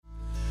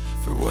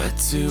What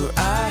do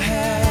I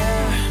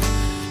have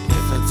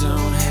if I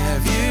don't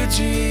have you,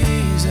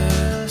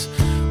 Jesus?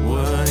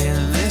 What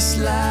in this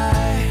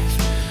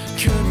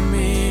life could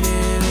mean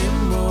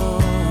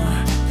anymore?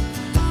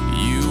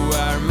 You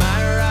are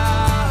my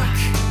rock,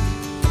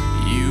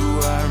 you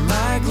are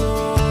my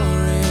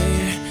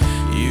glory,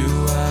 you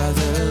are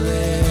the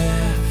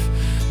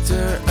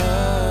lifter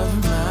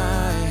of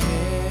my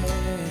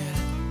head.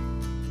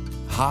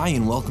 Hi,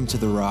 and welcome to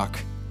The Rock.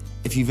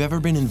 If you've ever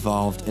been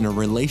involved in a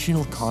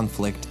relational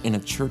conflict in a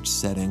church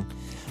setting,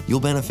 you'll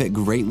benefit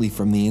greatly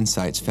from the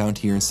insights found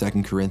here in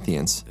 2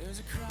 Corinthians.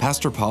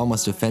 Pastor Paul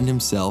must defend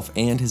himself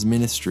and his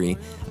ministry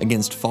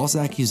against false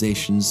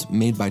accusations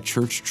made by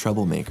church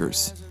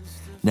troublemakers.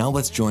 Now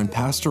let's join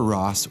Pastor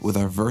Ross with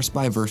our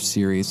verse-by-verse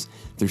series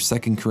through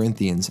 2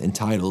 Corinthians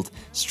entitled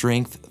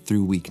Strength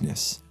Through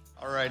Weakness.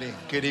 Alrighty,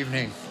 good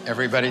evening,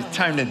 everybody.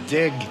 Time to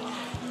dig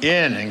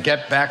in and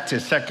get back to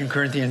 2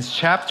 Corinthians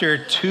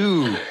chapter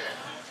 2.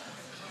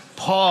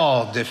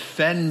 Paul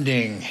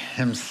defending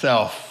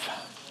himself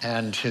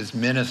and his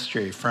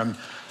ministry from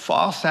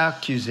false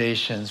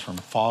accusations from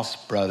false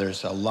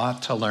brothers. A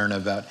lot to learn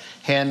about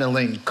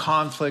handling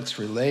conflicts,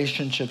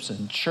 relationships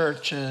in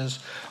churches,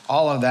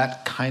 all of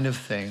that kind of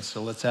thing.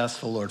 So let's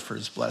ask the Lord for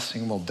his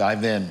blessing. We'll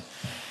dive in.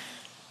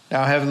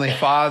 Now, Heavenly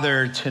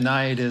Father,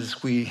 tonight as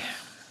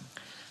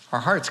our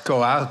hearts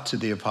go out to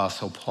the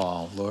Apostle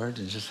Paul, Lord,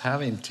 and just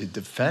having to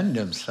defend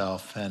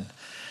himself and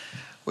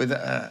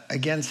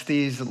against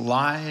these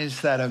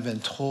lies that have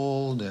been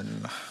told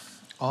and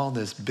all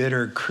this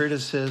bitter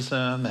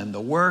criticism and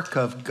the work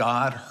of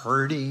God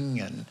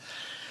hurting and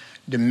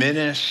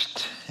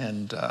diminished.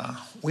 And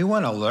we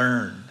want to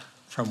learn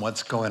from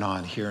what's going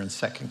on here in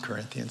 2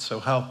 Corinthians. So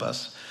help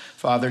us,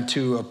 Father,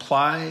 to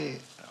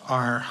apply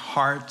our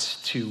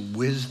hearts to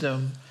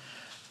wisdom,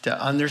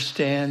 to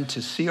understand,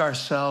 to see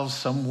ourselves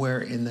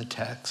somewhere in the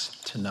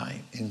text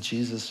tonight. In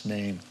Jesus'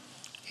 name,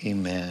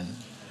 amen.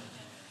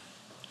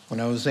 When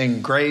I was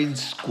in grade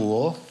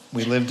school,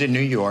 we lived in New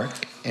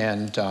York,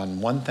 and on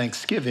one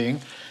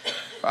Thanksgiving,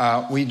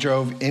 we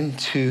drove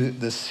into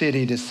the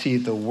city to see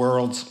the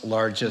world's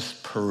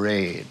largest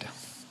parade.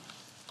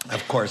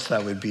 Of course,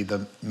 that would be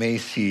the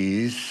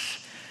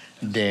Macy's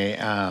Day,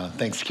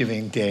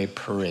 Thanksgiving Day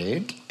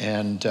Parade.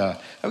 And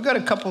I've got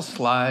a couple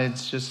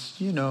slides, just,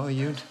 you know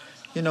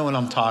what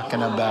I'm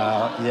talking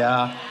about,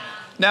 yeah.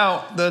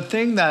 Now, the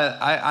thing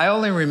that I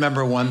only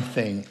remember one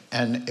thing,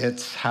 and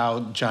it's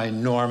how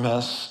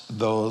ginormous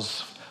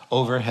those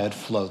overhead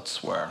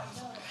floats were.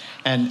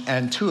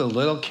 And to a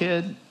little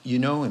kid,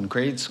 in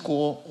grade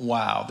school,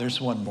 wow,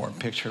 there's one more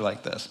picture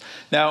like this.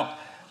 Now,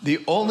 the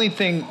only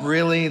thing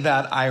really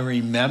that I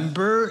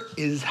remember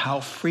is how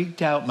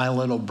freaked out my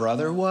little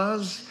brother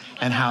was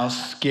and how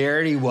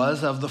scared he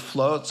was of the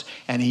floats,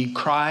 and he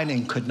cried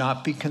and could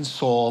not be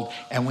consoled,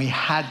 and we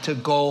had to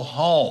go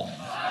home.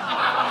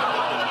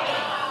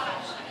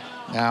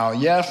 Now,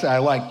 yes, I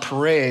like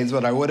parades,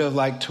 but I would have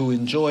liked to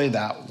enjoy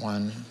that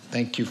one.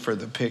 Thank you for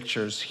the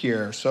pictures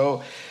here.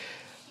 So,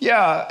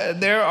 yeah,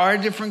 there are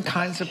different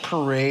kinds of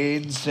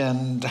parades,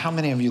 and how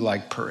many of you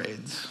like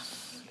parades?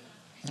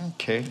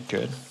 Okay,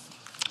 good.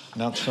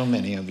 Not so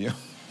many of you.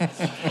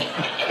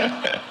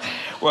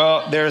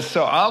 Well, there's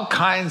all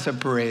kinds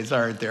of parades,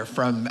 aren't there?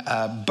 From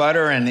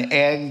butter and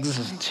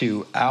eggs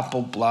to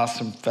Apple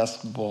Blossom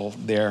Festival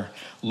there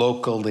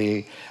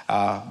locally.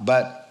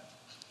 But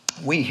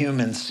we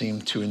humans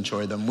seem to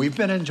enjoy them. We've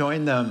been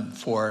enjoying them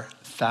for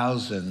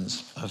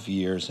thousands of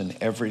years, and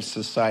every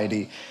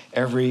society,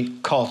 every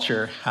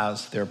culture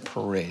has their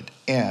parade.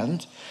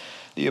 And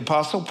the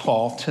Apostle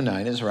Paul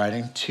tonight is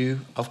writing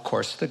to, of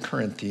course, the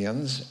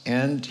Corinthians,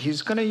 and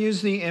he's going to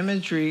use the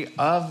imagery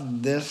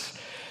of this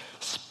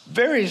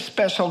very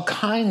special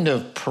kind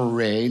of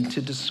parade to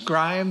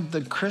describe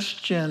the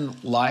Christian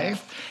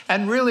life.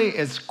 And really,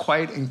 it's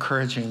quite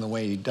encouraging the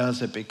way he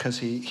does it, because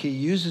he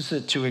uses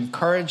it to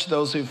encourage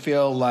those who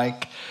feel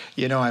like,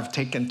 I've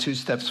taken 2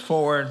 steps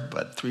forward,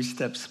 but 3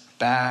 steps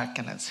back,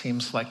 and it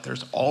seems like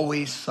there's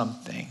always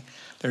something.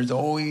 There's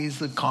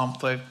always a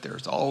conflict.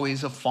 There's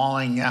always a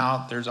falling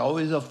out. There's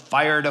always a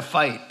fire to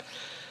fight.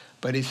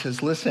 But he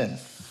says, listen,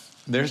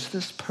 there's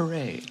this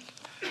parade.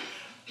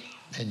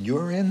 And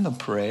you're in the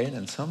parade,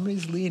 and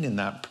somebody's leading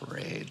that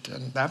parade.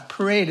 And that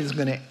parade is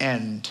going to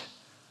end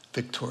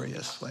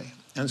victoriously.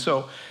 And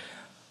so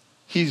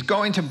he's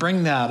going to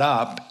bring that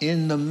up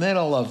in the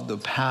middle of the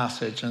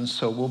passage, and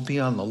so we'll be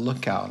on the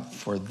lookout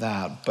for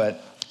that.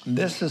 But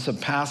this is a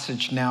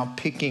passage now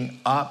picking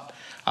up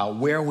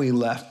where we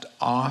left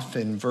off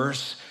in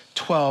verse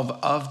 12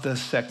 of the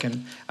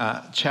second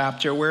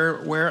chapter,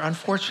 where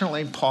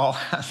unfortunately Paul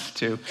has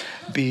to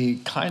be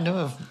kind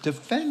of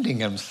defending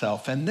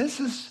himself. And this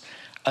is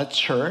a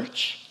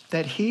church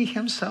that he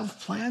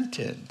himself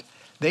planted.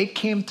 They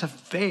came to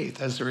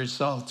faith as a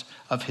result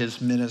of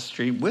his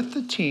ministry with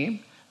the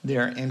team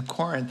there in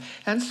Corinth.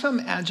 And some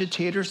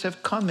agitators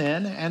have come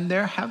in, and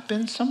there have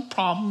been some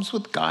problems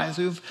with guys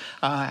who've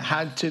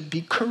had to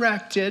be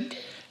corrected.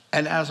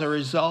 And as a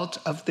result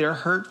of their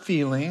hurt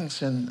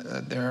feelings and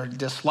their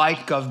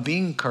dislike of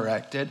being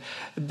corrected,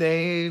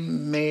 they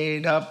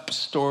made up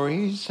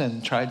stories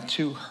and tried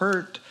to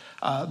hurt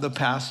the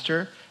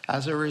pastor.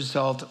 As a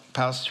result,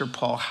 Pastor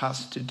Paul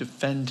has to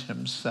defend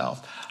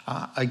himself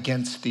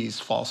against these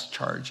false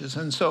charges.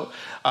 And so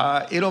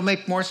it'll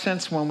make more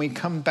sense when we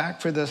come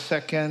back for the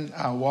second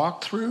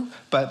walkthrough,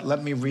 but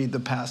let me read the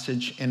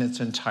passage in its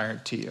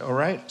entirety, all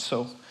right?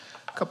 So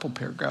a couple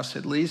paragraphs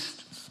at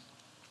least.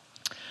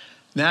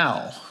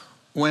 Now,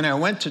 when I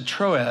went to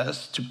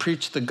Troas to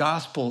preach the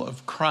gospel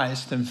of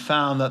Christ and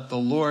found that the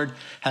Lord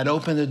had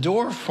opened the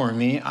door for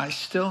me, I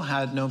still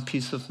had no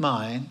peace of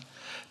mind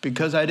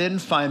because I didn't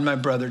find my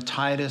brother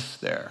Titus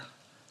there.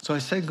 So I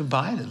said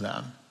goodbye to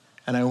them,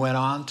 and I went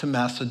on to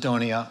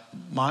Macedonia,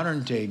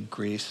 modern-day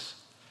Greece.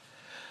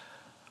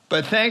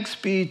 But thanks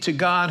be to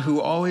God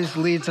who always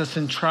leads us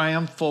in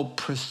triumphal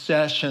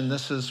procession.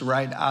 This is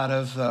right out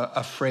of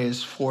a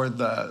phrase for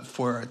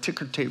a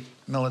ticker tape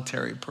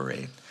military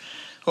parade.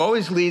 Who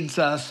always leads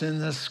us in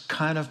this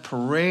kind of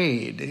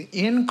parade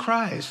in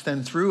Christ,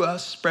 and through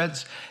us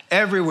spreads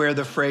everywhere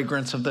the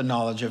fragrance of the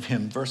knowledge of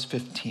him. Verse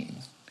 15.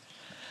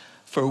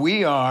 For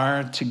we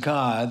are to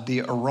God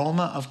the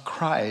aroma of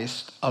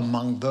Christ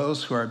among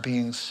those who are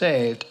being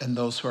saved and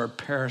those who are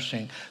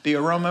perishing. The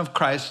aroma of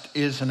Christ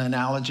is an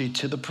analogy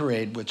to the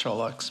parade, which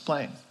I'll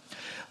explain.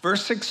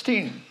 Verse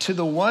 16, to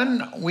the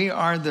one we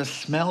are the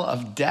smell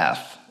of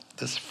death,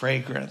 this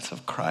fragrance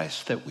of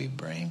Christ that we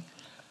bring.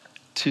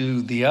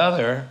 To the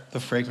other, the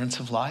fragrance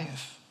of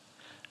life.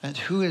 And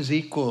who is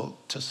equal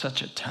to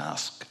such a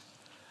task?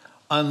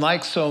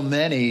 Unlike so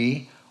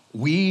many,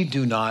 we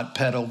do not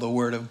peddle the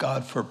word of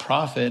God for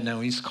profit.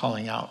 Now he's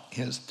calling out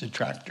his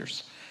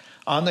detractors.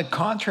 On the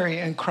contrary,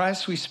 in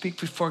Christ we speak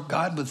before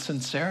God with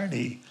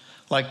sincerity,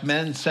 like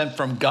men sent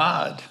from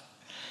God.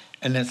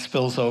 And it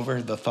spills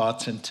over the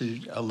thoughts into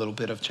a little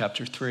bit of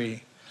chapter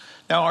 3.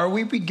 Now, are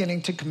we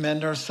beginning to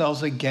commend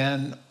ourselves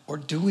again, or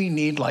do we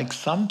need, like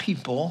some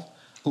people,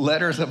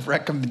 letters of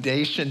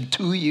recommendation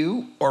to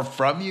you or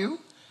from you?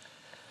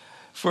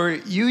 For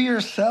you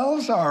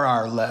yourselves are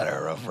our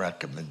letter of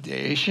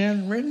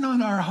recommendation, written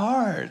on our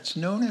hearts,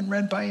 known and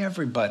read by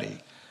everybody.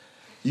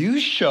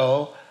 You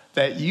show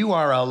that you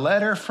are a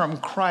letter from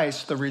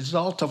Christ, the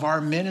result of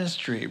our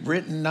ministry,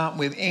 written not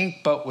with ink,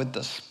 but with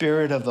the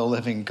Spirit of the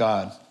living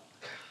God.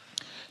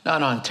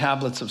 Not on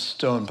tablets of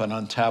stone, but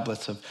on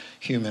tablets of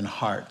human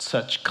heart.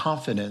 Such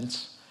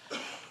confidence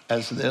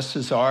as this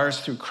is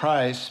ours through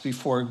Christ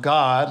before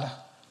God,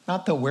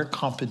 not that we're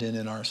competent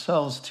in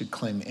ourselves to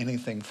claim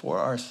anything for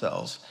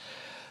ourselves,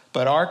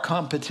 but our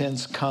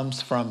competence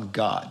comes from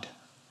God.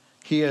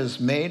 He has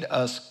made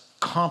us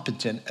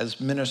competent as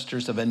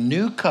ministers of a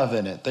new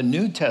covenant, the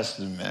New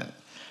Testament,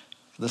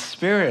 the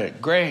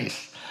Spirit,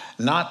 grace,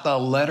 not the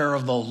letter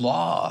of the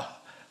law,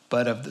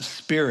 but of the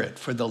Spirit.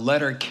 For the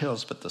letter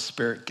kills, but the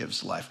Spirit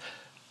gives life.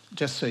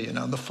 Just so you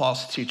know, the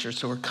false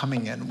teachers who are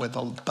coming in with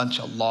a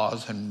bunch of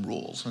laws and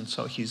rules. And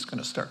so he's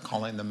going to start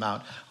calling them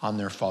out on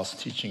their false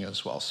teaching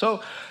as well.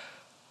 So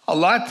a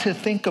lot to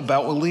think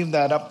about. We'll leave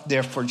that up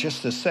there for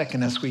just a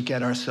second as we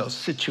get ourselves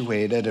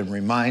situated and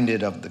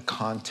reminded of the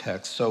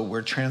context. So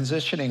we're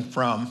transitioning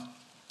from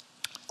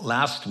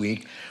last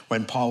week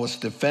when Paul was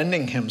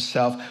defending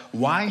himself,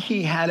 why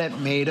he hadn't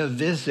made a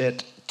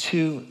visit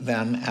to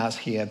them as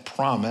he had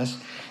promised.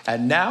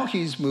 And now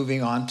he's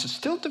moving on to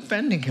still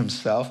defending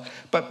himself,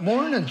 but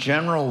more in a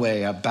general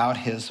way about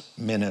his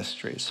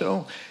ministry.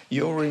 So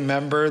you'll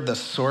remember the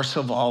source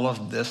of all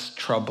of this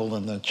trouble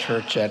in the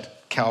church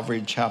at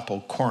Calvary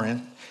Chapel,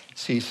 Corinth,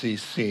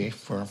 CCC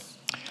for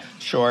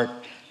short.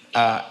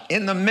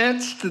 In the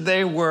midst,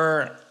 they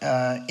were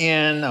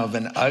in of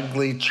an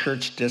ugly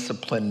church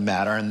discipline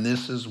matter, and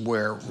this is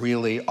where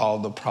really all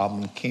the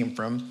problem came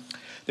from.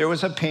 There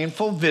was a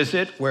painful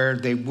visit where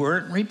they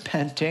weren't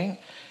repenting,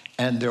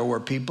 and there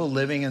were people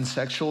living in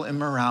sexual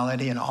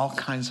immorality and all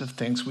kinds of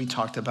things we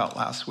talked about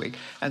last week.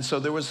 And so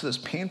there was this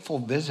painful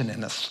visit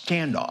and a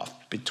standoff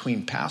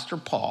between Pastor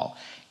Paul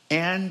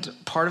and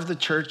part of the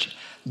church.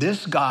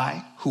 This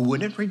guy who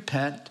wouldn't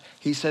repent,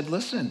 he said,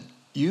 listen,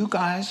 you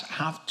guys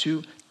have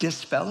to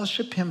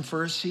disfellowship him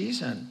for a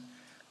season,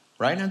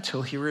 right,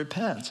 until he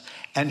repents.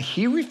 And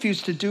he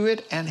refused to do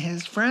it, and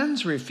his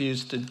friends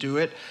refused to do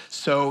it.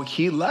 So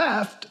he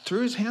left,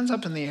 threw his hands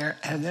up in the air,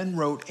 and then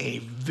wrote a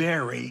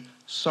very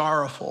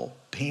sorrowful,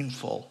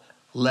 painful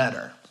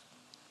letter.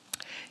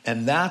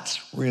 And that's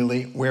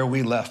really where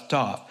we left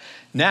off.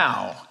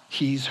 Now,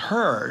 he's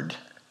heard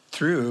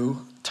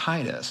through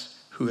Titus,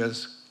 who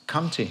has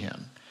come to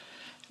him,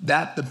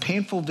 that the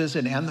painful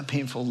visit and the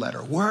painful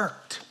letter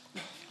worked.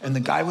 And the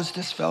guy was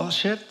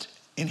disfellowshipped,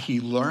 and he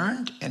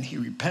learned, and he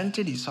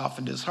repented, he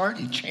softened his heart,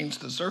 he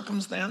changed the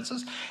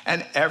circumstances,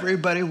 and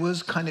everybody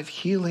was kind of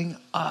healing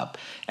up.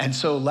 And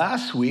so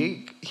last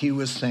week, he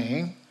was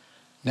saying,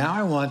 now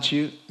I want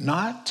you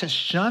not to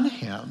shun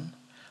him,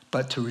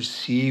 but to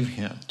receive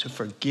him, to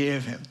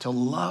forgive him, to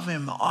love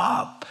him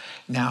up.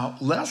 Now,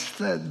 lest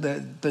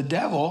the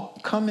devil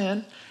come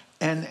in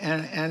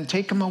and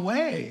take him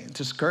away,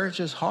 discourage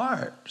his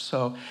heart.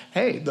 So,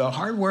 hey, the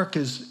hard work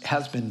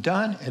has been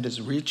done. It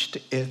has reached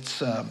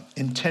its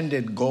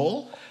intended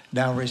goal.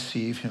 Now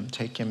receive him,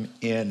 take him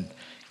in,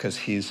 because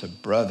he's a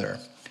brother,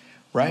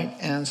 right?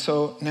 And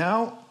so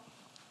now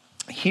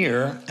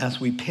here, as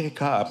we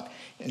pick up,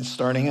 and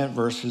starting at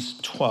verses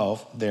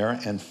 12 there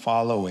and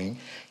following,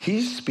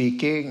 he's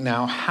speaking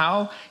now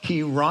how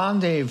he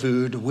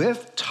rendezvoused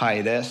with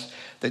Titus,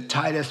 that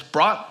Titus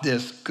brought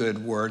this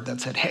good word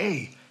that said,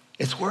 hey,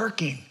 it's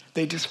working.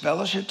 They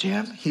disfellowshipped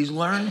him. He's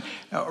learned,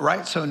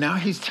 right? So now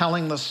he's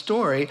telling the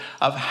story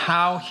of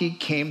how he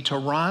came to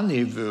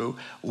rendezvous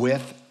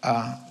with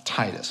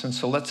Titus. And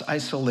so let's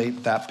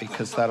isolate that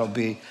because that'll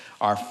be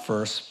our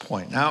first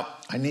point. Now,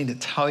 I need to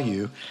tell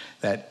you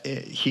that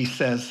he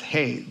says,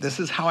 hey, this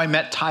is how I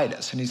met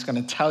Titus. And he's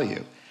going to tell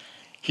you.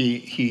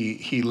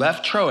 He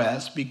left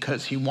Troas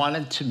because he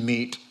wanted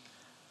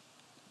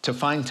to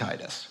find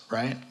Titus,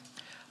 right?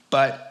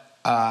 But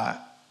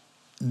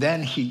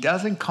then he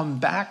doesn't come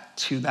back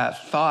to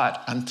that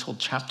thought until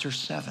chapter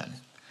 7.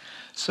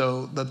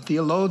 So the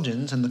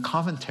theologians and the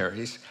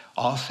commentaries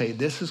all say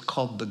this is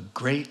called the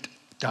Great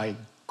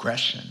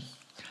Digression.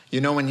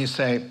 You know when you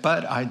say,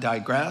 but I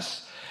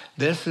digress,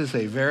 this is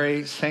a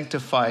very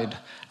sanctified,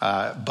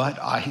 but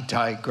I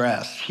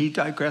digress. He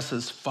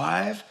digresses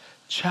 5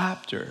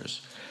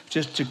 chapters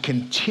just to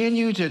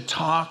continue to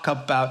talk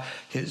about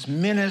his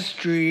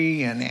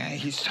ministry, and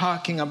he's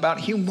talking about,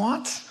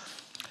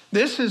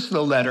 this is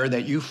the letter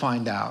that you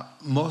find out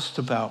most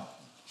about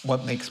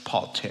what makes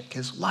Paul tick,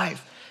 his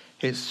life,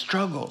 his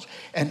struggles.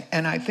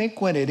 And I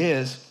think what it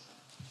is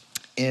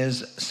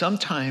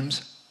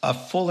sometimes a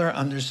fuller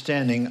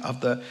understanding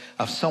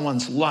of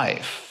someone's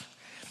life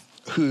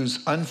who's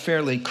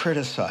unfairly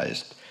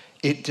criticized.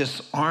 It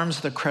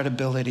disarms the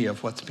credibility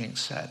of what's being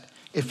said.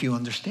 If you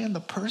understand the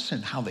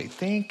person, how they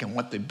think and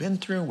what they've been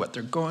through, what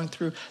they're going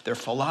through, their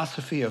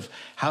philosophy of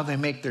how they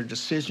make their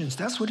decisions,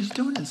 that's what he's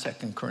doing in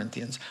 2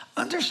 Corinthians.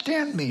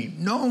 Understand me,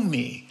 know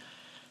me.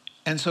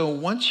 And so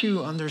once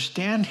you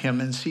understand him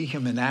and see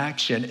him in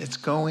action, it's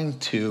going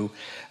to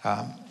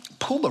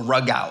pull the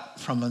rug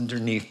out from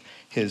underneath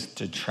his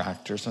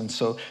detractors. And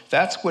so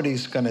that's what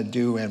he's going to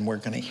do. And we're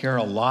going to hear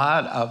a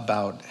lot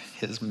about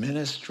his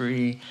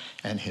ministry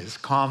and his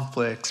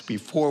conflicts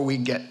before we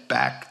get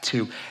back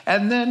to,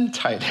 and then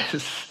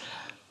Titus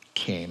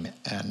came.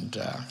 And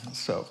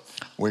so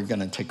we're going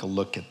to take a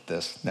look at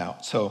this now.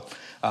 So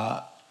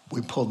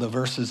we pulled the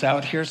verses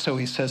out here. So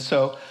he says,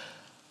 so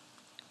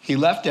he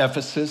left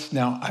Ephesus.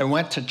 Now, I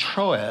went to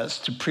Troas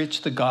to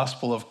preach the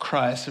gospel of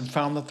Christ and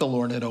found that the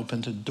Lord had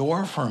opened a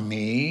door for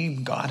me.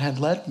 God had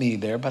led me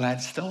there, but I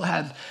still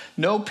had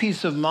no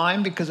peace of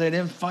mind because I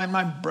didn't find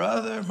my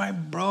brother, my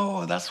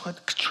bro. That's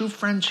what true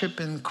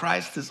friendship in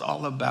Christ is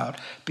all about,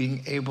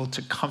 being able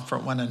to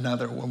comfort one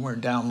another when we're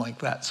down like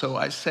that. So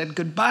I said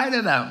goodbye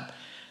to them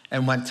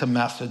and went to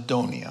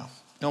Macedonia.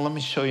 Now, let me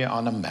show you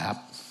on a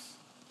map,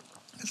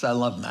 because I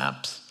love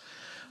maps.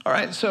 All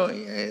right, so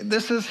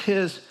this is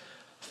his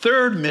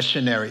third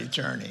missionary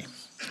journey.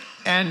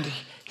 And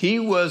he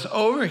was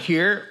over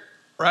here,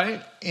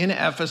 right, in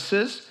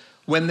Ephesus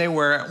when they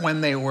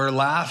were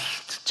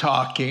last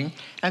talking.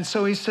 And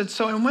so he said,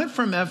 so I went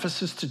from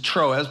Ephesus to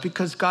Troas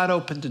because God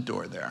opened a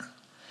door there.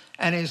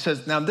 And he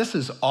says, now this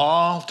is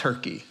all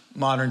Turkey,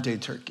 modern day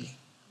Turkey.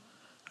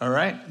 All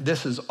right?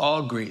 This is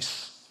all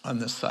Greece on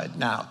this side.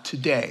 Now,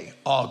 today,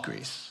 all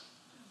Greece.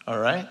 All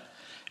right?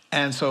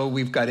 And so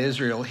we've got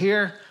Israel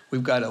here.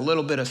 We've got a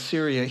little bit of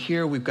Syria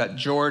here. We've got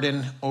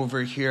Jordan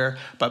over here.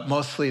 But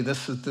mostly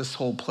this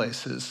whole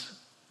place is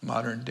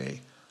modern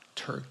day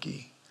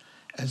Turkey.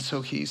 And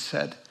so he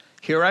said,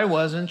 here I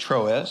was in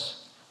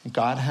Troas.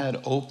 God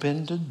had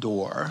opened a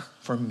door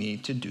for me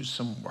to do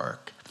some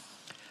work.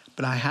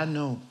 But I had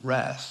no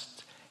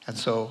rest. And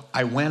so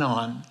I went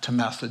on to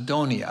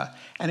Macedonia.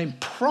 And he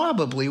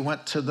probably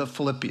went to the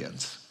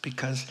Philippians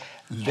because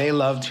they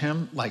loved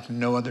him like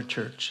no other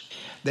church.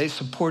 They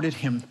supported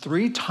him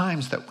 3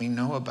 times that we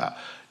know about.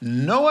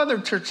 No other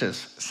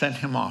churches sent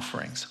him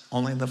offerings,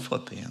 only the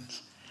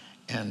Philippians.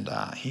 And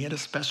he had a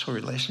special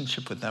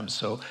relationship with them.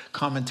 So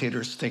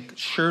commentators think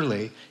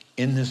surely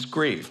in this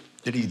grief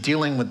that he's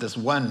dealing with this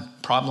one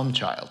problem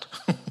child,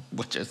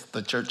 which is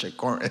the church at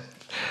Corinth.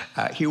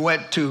 He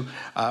went to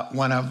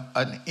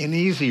an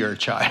easier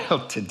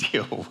child to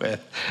deal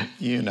with.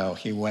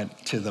 He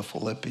went to the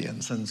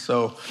Philippians. And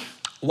so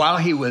while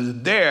he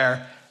was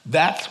there,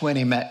 that's when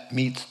he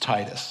meets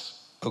Titus,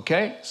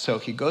 okay? So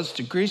he goes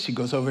to Greece, he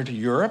goes over to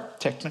Europe,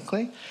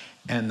 technically,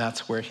 and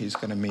that's where he's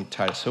going to meet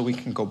Titus. So we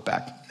can go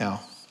back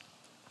now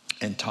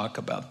and talk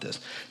about this.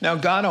 Now,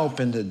 God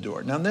opened the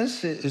door. Now,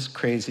 this is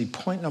crazy.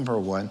 Point number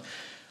 1,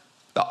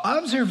 the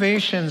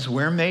observations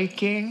we're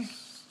making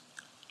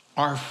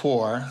are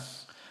for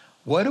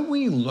what do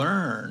we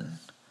learn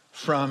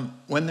from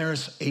when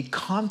there's a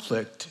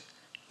conflict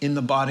in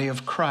the body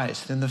of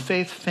Christ, in the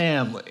faith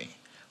family,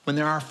 when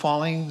there are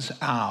fallings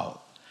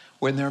out,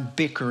 when they're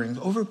bickering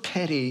over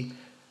petty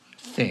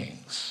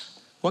things.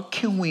 What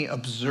can we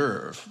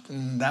observe?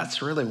 And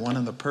that's really one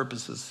of the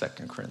purposes of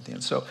 2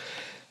 Corinthians. So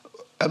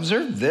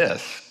observe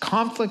this.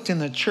 Conflict in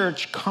the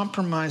church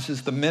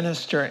compromises the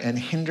minister and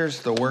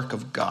hinders the work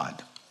of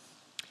God.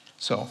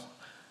 So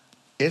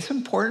it's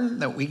important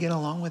that we get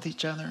along with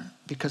each other,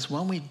 because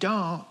when we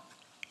don't,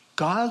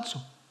 God's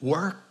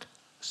work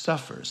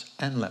suffers.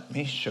 And let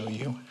me show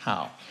you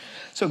how.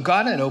 So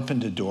God had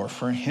opened a door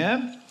for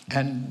him,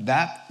 and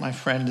that, my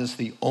friend, is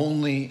the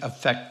only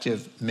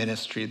effective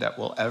ministry that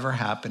will ever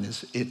happen.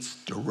 Is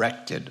it's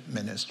directed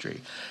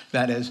ministry.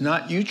 That is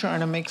not you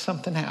trying to make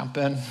something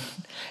happen.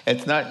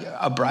 It's not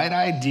a bright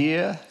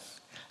idea.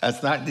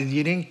 That's not,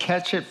 you didn't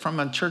catch it from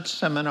a church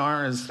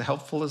seminar, as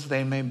helpful as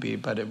they may be,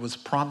 but it was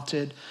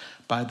prompted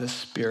by the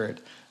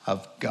Spirit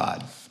of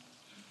God.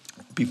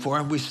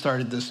 Before we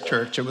started this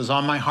church, it was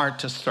on my heart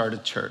to start a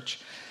church.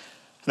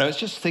 And I was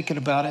just thinking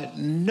about it.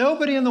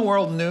 Nobody in the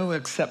world knew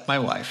except my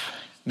wife.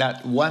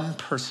 Not one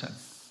person,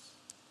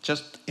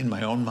 just in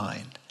my own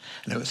mind.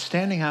 And I was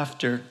standing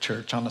after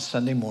church on a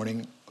Sunday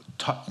morning,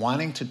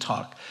 wanting to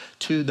talk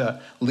to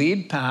the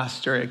lead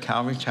pastor at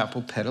Calvary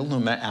Chapel,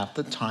 Petaluma. At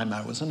the time,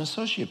 I was an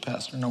associate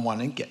pastor, and I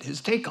wanted to get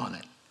his take on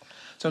it.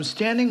 So I'm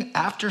standing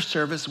after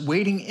service,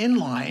 waiting in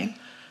line.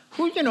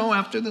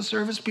 After the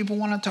service, people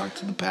want to talk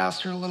to the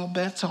pastor a little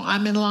bit. So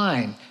I'm in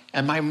line,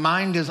 and my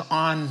mind is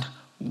on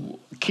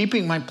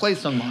keeping my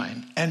place in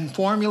line and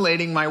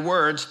formulating my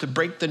words to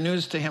break the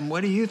news to him.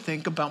 What do you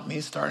think about me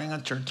starting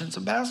a church in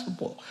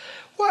Sebastopol?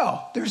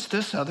 Well, there's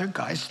this other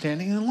guy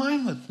standing in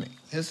line with me.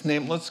 His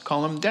name, let's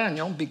call him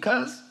Daniel,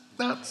 because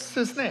that's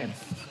his name.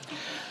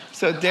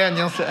 So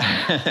Daniel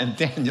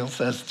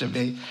says to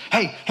me,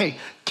 hey,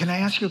 can I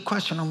ask you a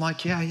question? I'm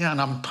like, yeah.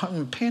 And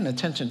I'm paying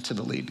attention to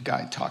the lead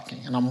guy talking,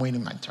 and I'm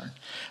waiting my turn.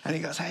 And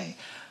he goes, hey,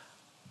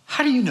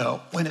 how do you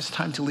know when it's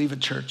time to leave a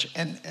church?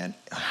 And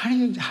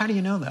how do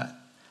you know that?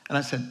 And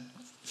I said,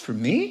 for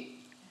me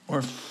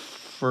or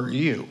for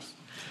you?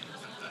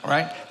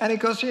 Right? And he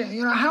goes,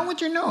 how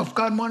would you know if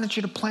God wanted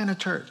you to plant a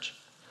church?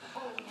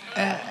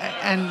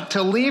 And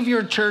to leave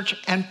your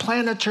church and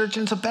plant a church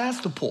in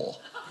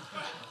Sebastopol?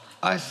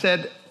 I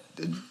said,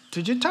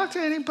 did you talk to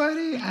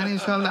anybody? And he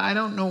said, I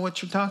don't know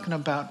what you're talking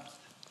about.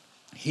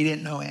 He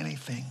didn't know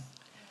anything.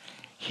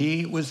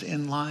 He was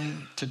in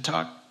line to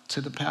talk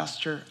to the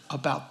pastor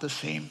about the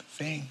same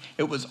thing.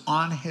 It was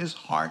on his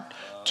heart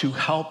to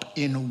help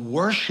in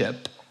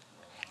worship,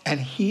 and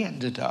he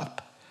ended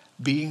up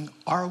being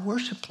our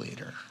worship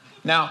leader.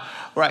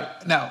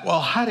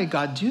 Well, how did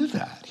God do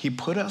that? He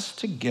put us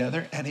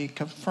together and he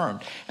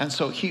confirmed. And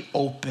so he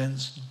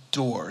opens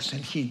doors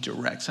and he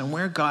directs. And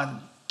where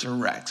God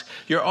directs,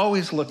 you're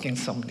always looking,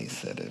 somebody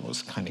said it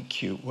was kind of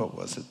cute. What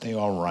was it? They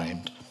all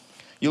rhymed.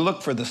 You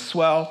look for the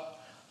swell,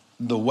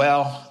 the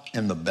well,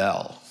 and the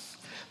bell.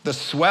 The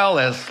swell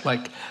is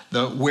like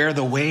where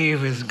the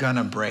wave is going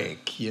to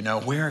break,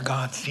 where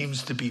God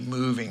seems to be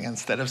moving.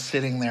 Instead of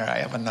sitting there, I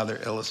have another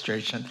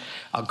illustration.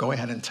 I'll go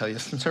ahead and tell you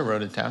since I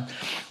wrote it down.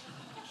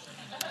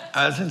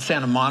 I was in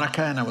Santa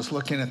Monica, and I was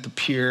looking at the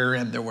pier,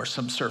 and there were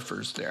some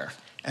surfers there.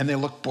 And they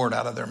looked bored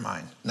out of their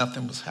mind.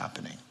 Nothing was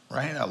happening,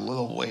 right? A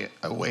little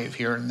wave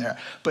here and there.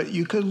 But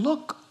you could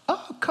look a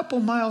couple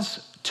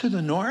miles to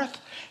the north,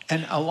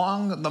 and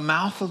along the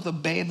mouth of the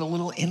bay, the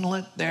little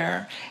inlet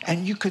there,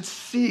 and you could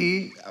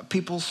see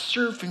people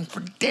surfing for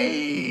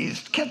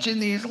days, catching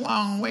these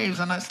long waves.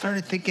 And I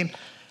started thinking,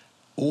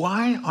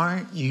 why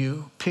aren't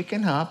you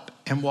picking up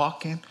and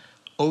walking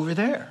over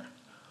there?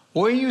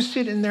 Why are you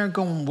sitting there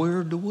going, where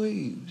are the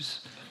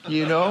waves?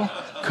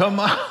 Come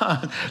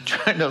on,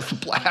 trying to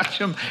splash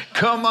them.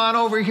 Come on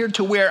over here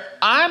to where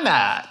I'm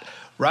at,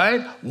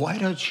 right? Why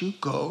don't you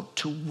go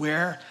to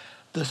where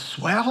the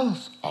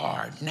swells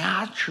are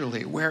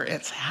naturally, where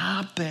it's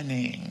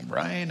happening,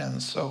 right?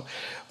 And so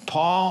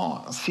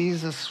Paul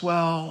sees a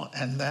swell,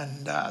 and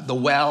then the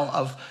well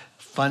of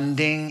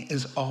funding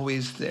is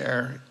always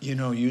there,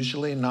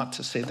 usually, not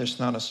to say there's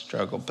not a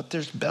struggle, but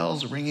there's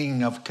bells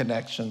ringing of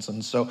connections.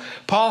 And so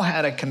Paul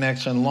had a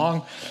connection.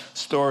 Long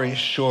story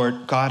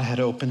short, God had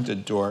opened a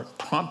door,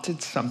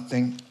 prompted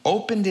something,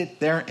 opened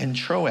it there in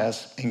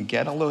Troas, and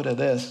get a load of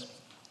this.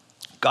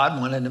 God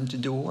wanted him to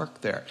do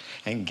work there.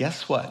 And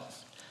guess what?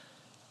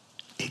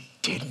 It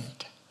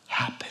didn't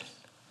happen.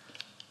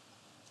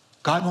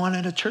 God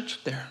wanted a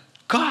church there.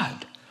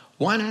 God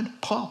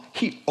wanted Paul.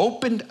 He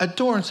opened a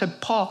door and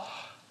said, Paul,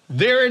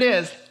 there it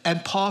is.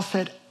 And Paul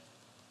said,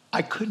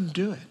 I couldn't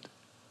do it.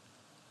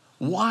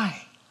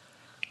 Why?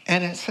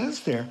 And it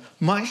says there,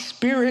 my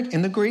spirit,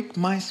 in the Greek,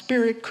 my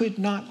spirit could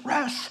not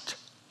rest.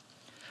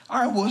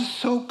 I was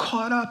so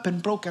caught up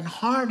and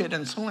brokenhearted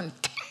and so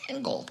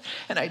entangled.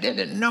 And I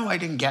didn't know, I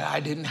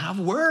didn't have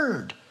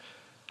word.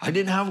 I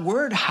didn't have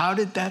word. How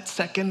did that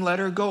second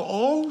letter go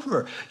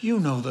over? You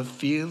know the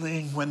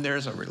feeling when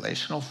there's a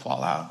relational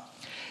fallout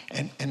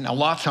and a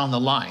lot's on the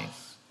line,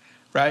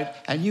 right?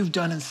 And you've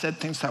done and said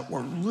things that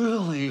were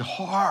really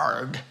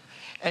hard.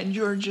 and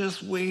you're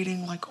just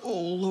waiting like, oh,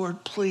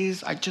 Lord,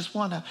 please, I just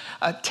want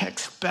a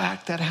text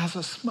back that has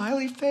a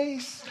smiley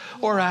face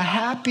or a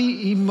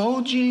happy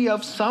emoji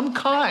of some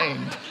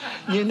kind.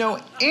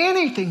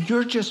 Anything.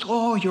 You're just,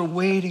 you're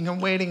waiting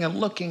and waiting and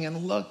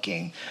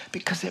looking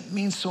because it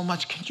means so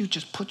much. Can you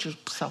just put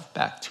yourself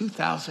back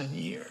 2,000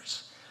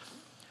 years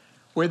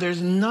where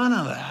there's none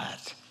of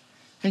that?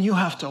 And you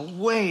have to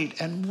wait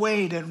and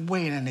wait and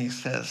wait. And he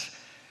says,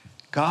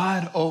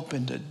 God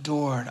opened a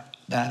door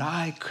that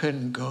I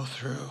couldn't go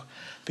through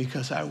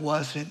because I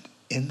wasn't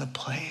in the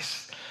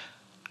place.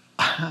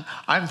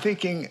 I'm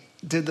thinking,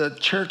 did the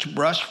church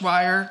brush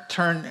fire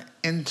turn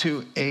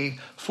into a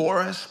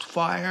forest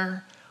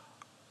fire?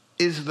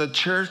 Is the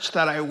church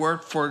that I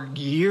worked for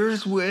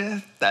years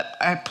with, that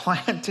I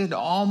planted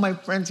all my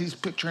friends, he's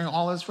picturing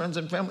all his friends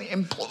and family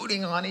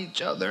imploding on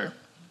each other.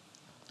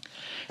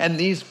 And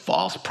these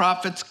false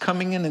prophets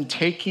coming in and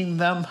taking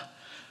them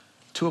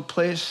to a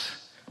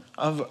place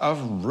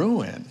of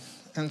ruin.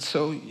 And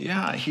so,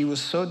 he was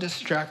so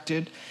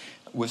distracted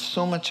with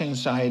so much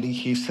anxiety,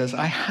 he says,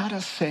 I had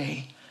to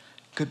say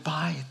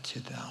goodbye to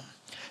them.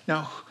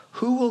 Now,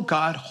 who will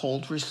God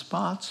hold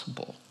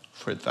responsible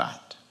for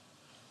that?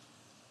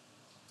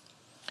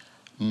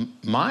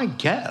 My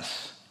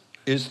guess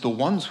is the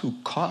ones who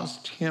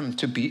caused him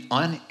to be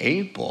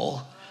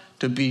unable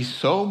to be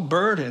so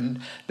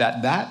burdened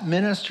that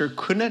minister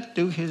couldn't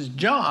do his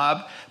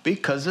job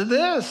because of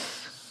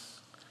this,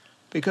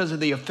 because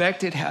of the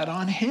effect it had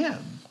on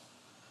him.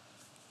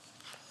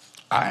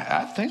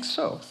 I think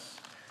so,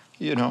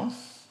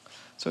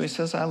 So he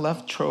says, I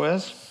left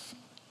Troas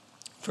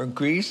for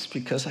Greece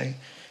because I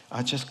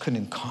just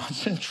couldn't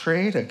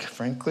concentrate. I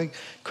frankly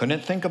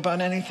couldn't think about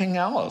anything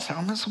else. How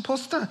am I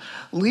supposed to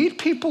lead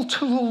people to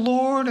the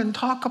Lord and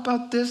talk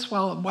about this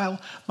while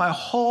my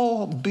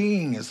whole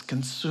being is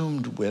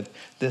consumed with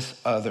this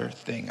other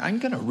thing? I'm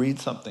going to read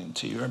something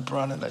to you. I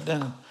brought it. I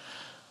didn't.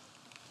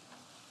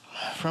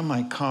 From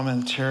my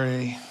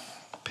commentary,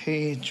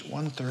 page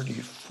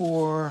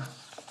 134.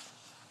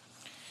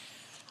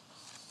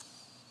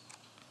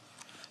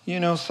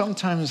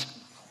 Sometimes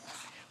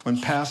when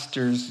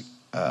pastors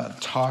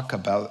talk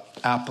about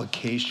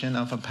application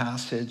of a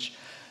passage,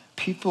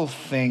 people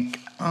think,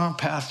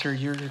 Pastor,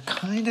 you're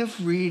kind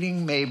of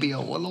reading maybe a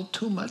little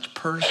too much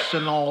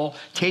personal,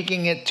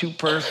 taking it too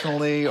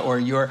personally, or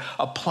you're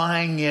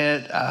applying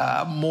it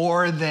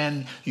more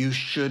than you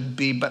should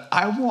be. But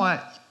I want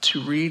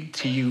to read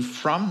to you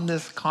from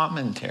this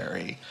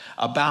commentary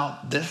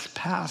about this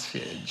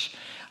passage,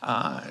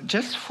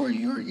 just for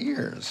your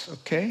ears,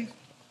 okay?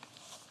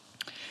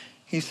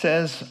 He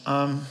says,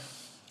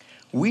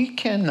 we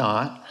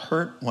cannot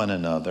hurt one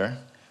another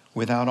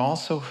without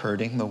also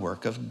hurting the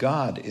work of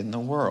God in the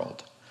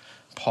world.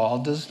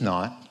 Paul does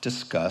not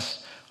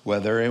discuss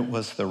whether it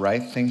was the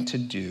right thing to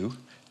do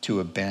to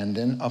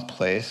abandon a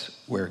place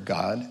where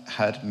God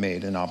had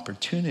made an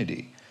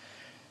opportunity.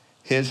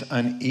 His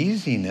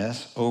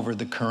uneasiness over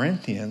the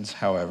Corinthians,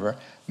 however,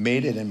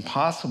 made it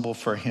impossible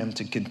for him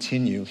to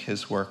continue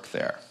his work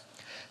there.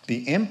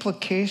 The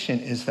implication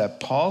is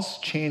that Paul's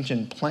change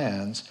in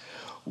plans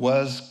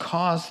was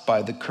caused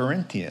by the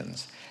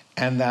Corinthians,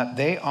 and that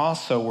they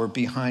also were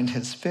behind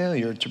his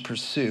failure to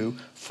pursue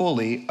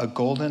fully a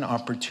golden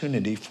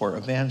opportunity for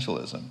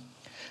evangelism.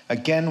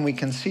 Again, we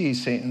can see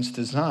Satan's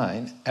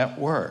design at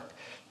work.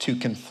 To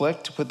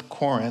conflict with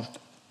Corinth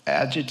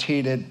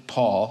agitated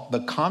Paul. The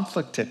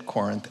conflict at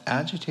Corinth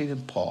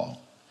agitated Paul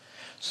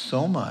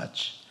so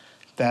much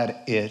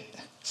that it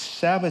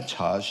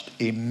sabotaged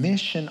a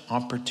mission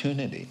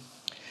opportunity.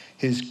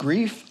 His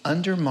grief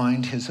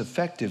undermined his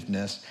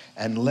effectiveness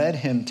and led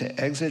him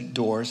to exit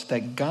doors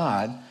that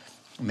God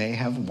may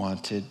have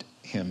wanted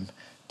him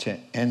to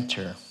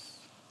enter.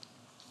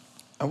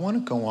 I want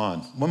to go on.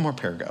 One more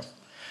paragraph.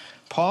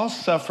 Paul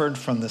suffered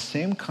from the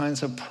same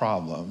kinds of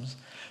problems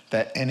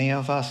that any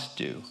of us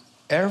do.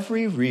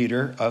 Every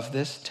reader of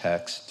this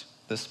text,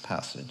 this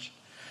passage,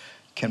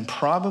 can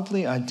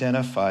probably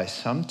identify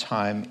some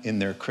time in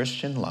their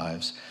Christian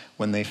lives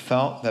when they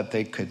felt that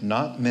they could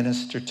not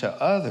minister to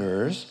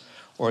others,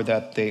 or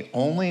that they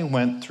only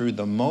went through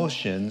the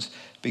motions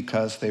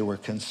because they were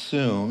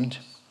consumed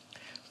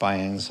by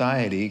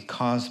anxiety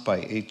caused by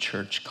a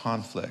church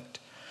conflict.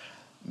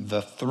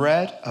 The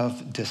threat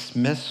of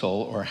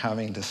dismissal or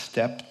having to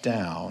step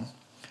down,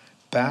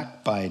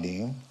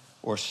 backbiting,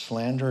 or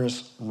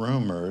slanderous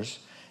rumors,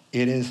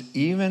 it is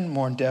even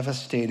more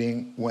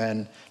devastating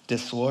when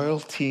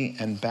disloyalty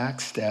and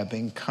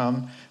backstabbing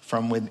come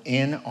from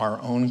within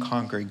our own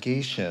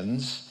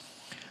congregations,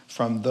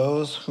 from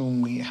those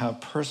whom we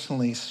have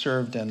personally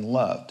served and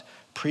loved.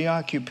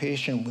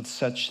 Preoccupation with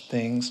such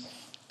things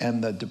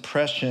and the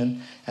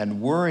depression and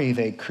worry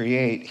they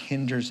create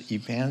hinders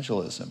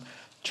evangelism.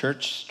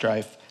 Church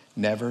strife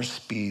never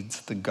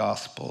speeds the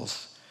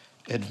gospel's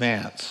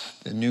advance.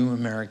 The New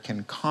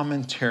American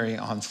Commentary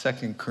on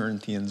 2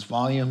 Corinthians,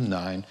 Volume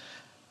 9,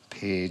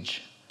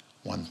 page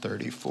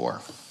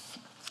 134.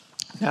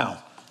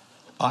 Now,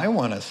 I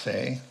want to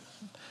say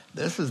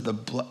this is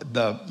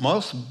the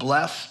most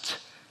blessed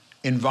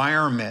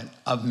environment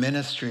of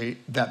ministry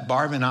that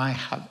Barb and I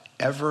have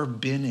ever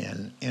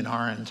been in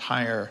our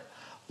entire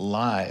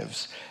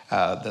lives.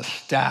 The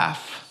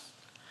staff,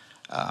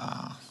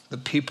 the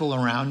people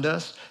around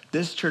us.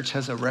 This church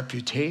has a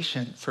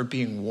reputation for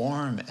being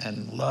warm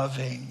and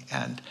loving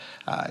and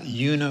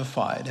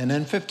unified. And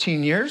in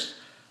 15 years,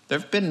 there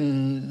have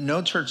been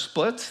no church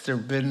splits. There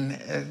have been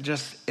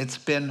it's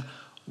been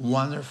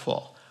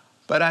wonderful.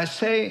 But I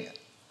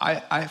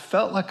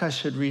felt like I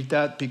should read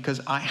that because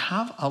I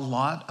have a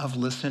lot of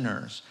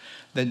listeners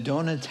that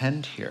don't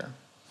attend here,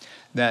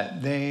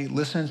 that they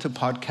listen to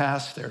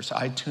podcasts. There's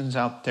iTunes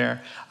out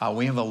there.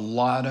 We have a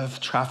lot of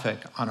traffic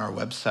on our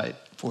website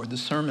for the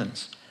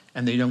sermons,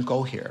 and they don't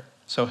go here.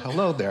 So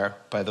hello there,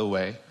 by the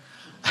way.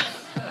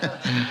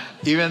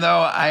 Even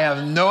though I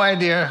have no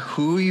idea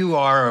who you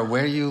are or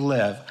where you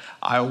live,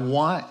 I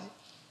want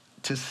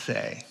to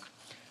say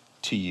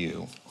to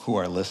you who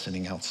are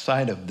listening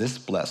outside of this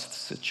blessed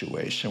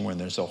situation where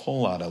there's a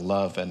whole lot of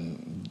love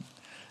and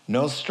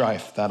no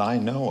strife that I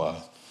know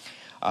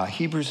of.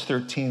 Hebrews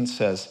 13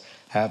 says,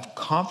 have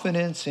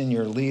confidence in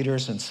your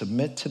leaders and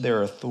submit to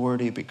their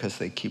authority because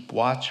they keep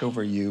watch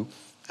over you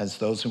as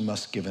those who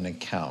must give an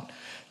account.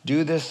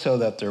 Do this so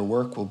that their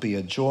work will be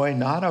a joy,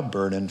 not a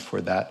burden,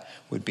 for that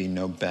would be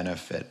no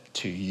benefit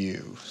to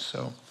you.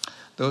 So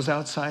those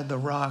outside the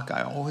rock,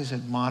 I always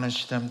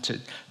admonish them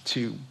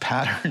to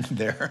pattern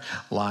their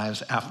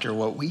lives after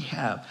what we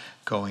have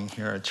going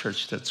here, a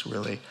church that's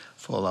really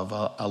full of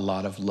a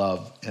lot of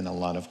love and a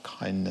lot of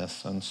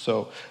kindness. And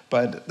so,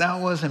 but that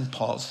wasn't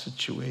Paul's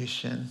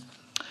situation.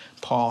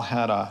 Paul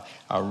had a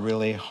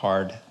really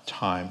hard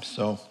time.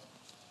 So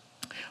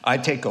I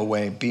take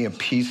away, be a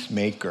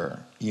peacemaker,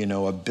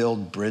 a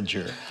build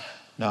bridger,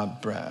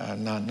 not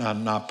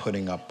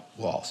putting up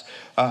walls.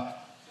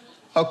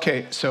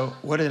 Okay, so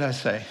what did I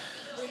say?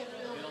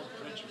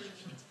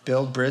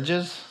 Build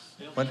bridges?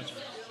 What?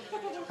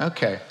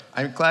 Okay,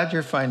 I'm glad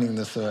you're finding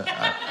this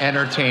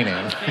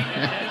entertaining.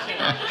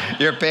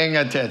 You're paying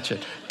attention.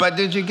 But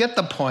did you get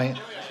the point?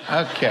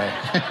 Okay.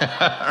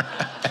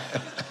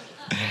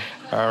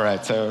 All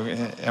right, so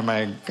am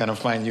I going to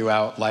find you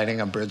out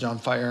lighting a bridge on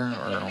fire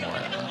or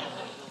what?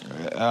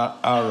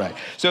 All right.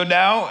 So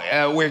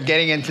now we're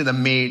getting into the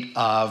meat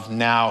of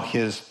now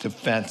his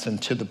defense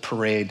and to the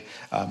parade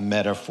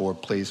metaphor,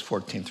 please,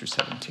 14 through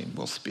 17.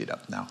 We'll speed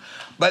up now.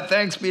 But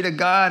thanks be to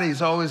God,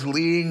 he's always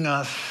leading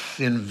us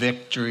in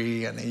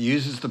victory, and he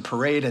uses the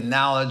parade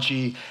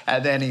analogy,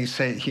 and then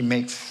he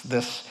makes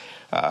this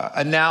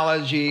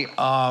analogy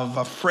of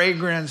a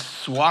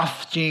fragrance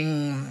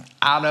wafting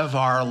out of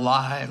our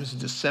lives,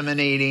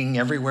 disseminating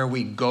everywhere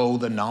we go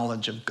the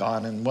knowledge of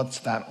God. And what's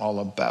that all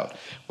about?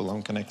 Well, I'm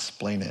going to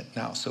explain it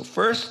now. So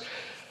first,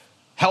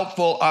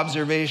 helpful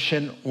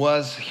observation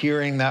was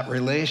hearing that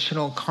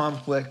relational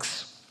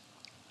conflicts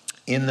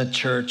in the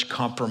church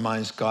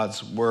compromise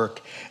God's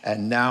work.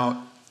 And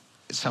now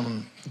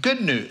some good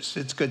news.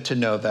 It's good to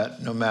know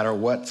that no matter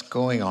what's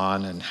going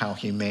on and how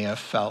he may have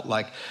felt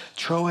like,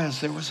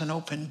 Troas, there was an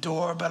open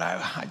door, but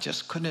I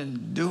just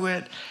couldn't do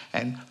it.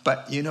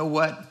 But you know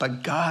what?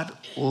 But God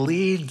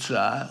leads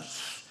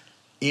us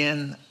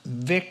in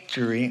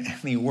victory, and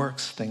he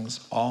works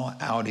things all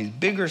out. He's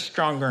bigger,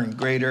 stronger, and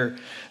greater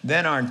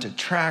than our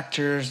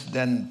detractors,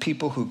 than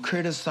people who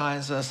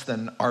criticize us,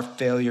 than our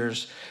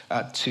failures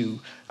to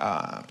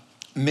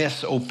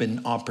miss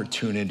open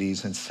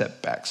opportunities and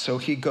setbacks. So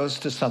he goes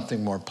to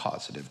something more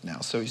positive now.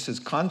 So he says,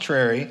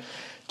 contrary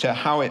to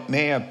how it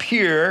may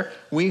appear,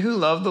 we who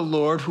love the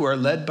Lord, who are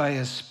led by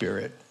his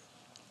Spirit,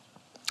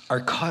 are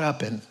caught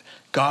up in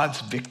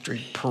God's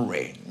victory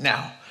parade.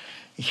 Now,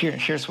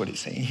 here's what he's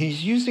saying.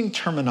 He's using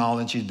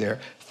terminology there,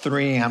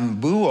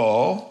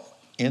 thriambuo.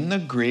 In the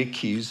Greek,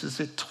 he uses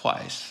it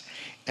twice.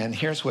 And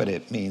here's what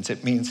it means.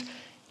 It means,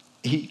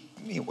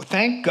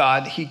 thank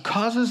God, he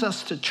causes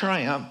us to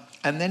triumph.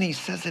 And then he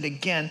says it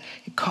again,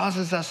 he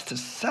causes us to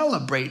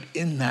celebrate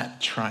in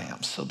that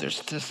triumph. So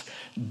there's this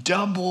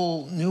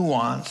double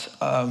nuance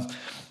of,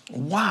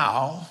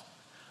 wow,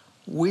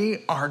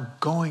 we are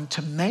going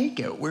to make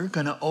it. We're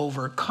going to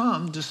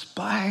overcome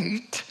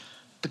despite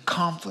the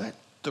conflict,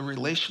 the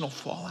relational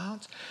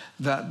fallouts,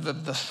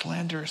 the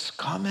slanderous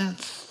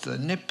comments, the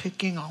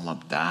nitpicking, all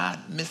of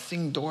that,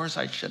 missing doors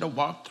I should have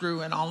walked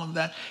through and all of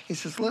that. He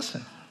says,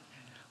 listen,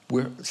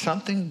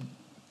 something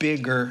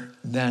bigger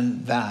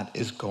than that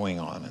is going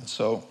on. And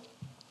so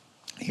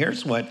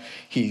here's what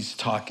he's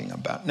talking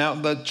about. Now,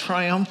 the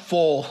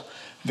triumphal,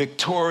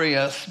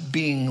 victorious,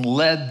 being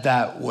led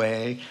that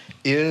way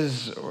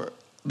is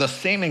the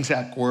same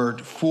exact word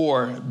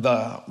for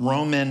the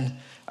Roman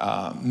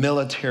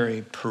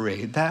military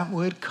parade that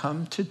would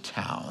come to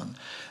town.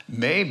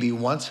 Maybe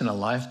once in a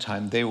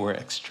lifetime, they were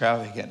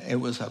extravagant. It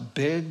was a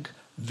big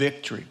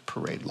victory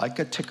parade, like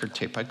a ticker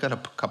tape. I got a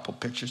couple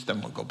pictures, then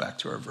we'll go back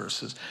to our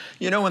verses.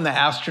 You know, when the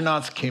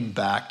astronauts came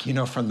back,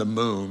 from the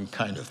moon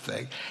kind of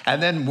thing.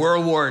 And then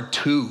World War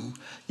II,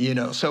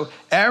 So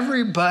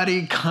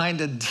everybody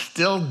kind of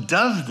still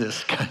does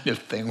this kind of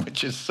thing,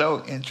 which is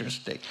so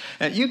interesting.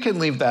 And you can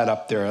leave that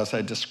up there as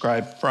I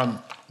described from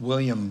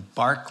William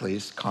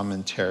Barclay's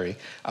commentary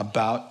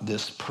about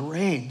this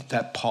parade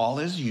that Paul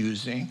is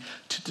using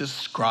to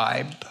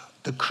describe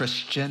the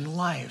Christian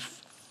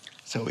life.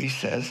 So he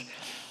says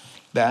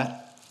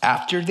that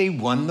after they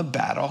won the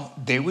battle,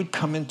 they would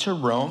come into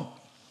Rome.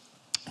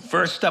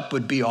 First up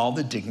would be all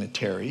the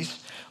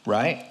dignitaries,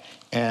 right?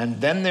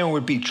 And then there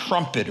would be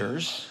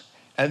trumpeters,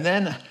 and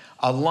then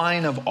a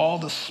line of all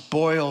the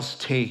spoils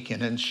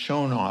taken and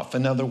shown off.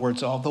 In other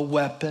words, all the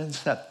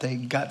weapons that they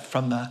got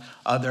from the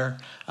other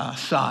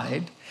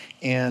side,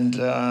 and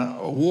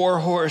war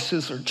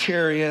horses or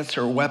chariots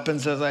or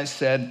weapons, as I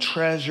said,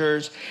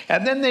 treasures.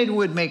 And then they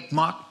would make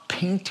mock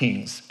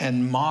paintings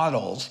and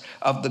models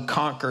of the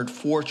conquered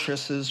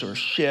fortresses or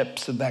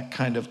ships and that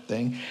kind of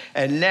thing.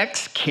 And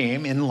next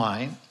came in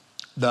line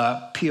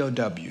the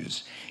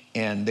POWs.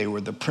 And they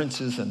were the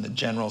princes and the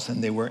generals,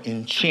 and they were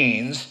in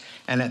chains.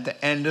 And at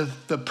the end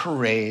of the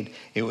parade,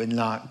 it would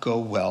not go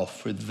well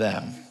for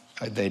them.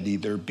 They'd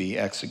either be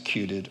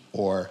executed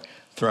or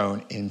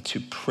thrown into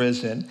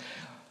prison.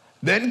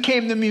 Then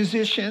came the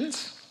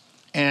musicians,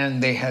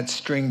 and they had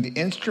stringed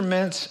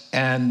instruments,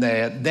 and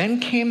then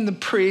came the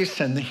priests,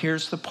 and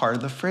here's the part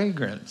of the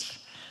fragrance.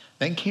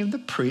 Then came the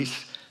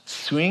priests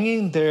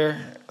swinging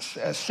their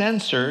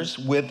censers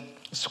with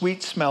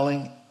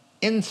sweet-smelling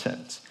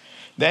incense.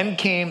 Then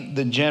came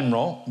the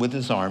general with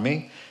his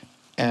army,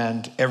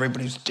 and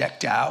everybody's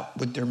decked out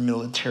with their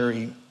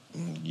military,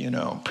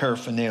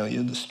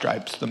 paraphernalia, the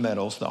stripes, the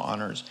medals, the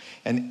honors.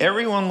 And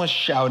everyone was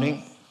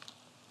shouting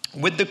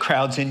with the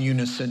crowds in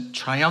unison,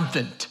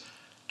 triumphant,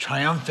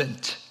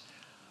 triumphant.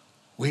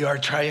 We are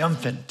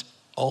triumphant,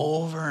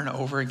 over and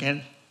over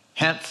again.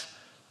 Hence,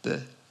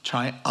 the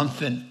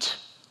triumphant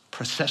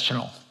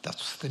processional.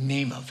 That's the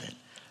name of it,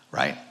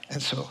 right?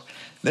 And so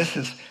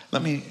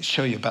let me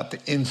show you about the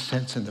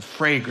incense and the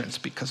fragrance,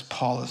 because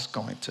Paul is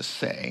going to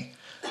say,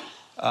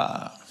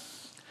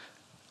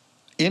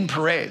 in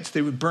parades,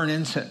 they would burn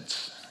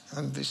incense,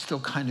 and they still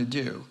kind of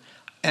do.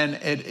 And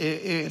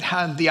it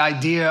had the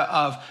idea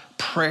of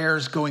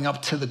prayers going up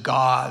to the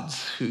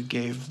gods who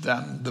gave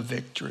them the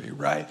victory,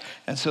 right?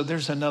 And so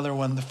there's another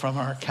one from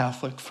our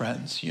Catholic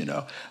friends,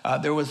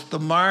 There was the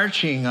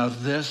marching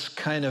of this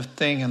kind of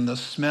thing and the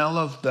smell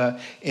of the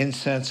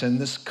incense and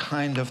this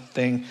kind of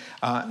thing,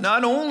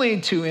 not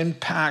only to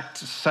impact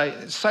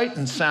sight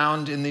and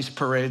sound in these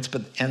parades,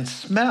 and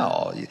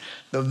smell.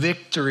 The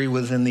victory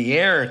was in the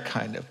air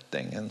kind of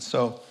thing. And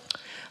so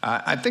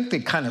I think they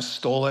kind of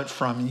stole it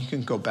from, you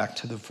can go back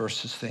to the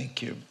verses,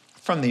 thank you,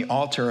 from the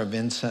altar of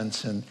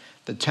incense in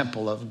the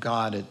temple of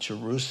God at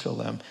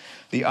Jerusalem.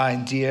 The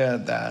idea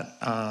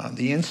that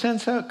the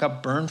incense that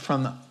got burned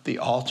from the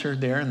altar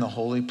there in the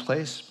holy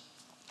place,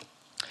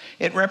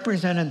 it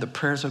represented the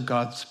prayers of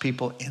God's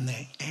people and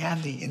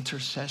the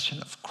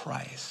intercession of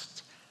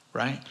Christ,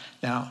 right?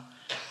 Now,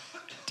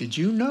 did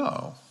you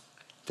know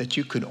that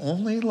you could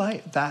only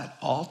light that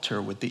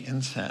altar with the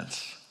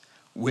incense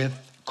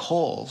with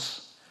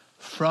coals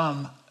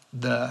from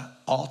the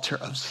altar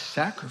of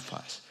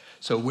sacrifice?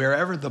 So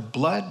wherever the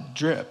blood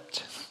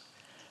dripped,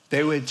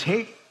 they would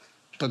take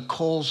the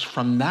coals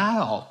from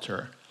that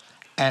altar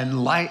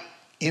and light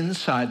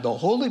inside the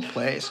holy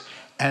place,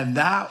 and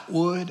that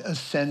would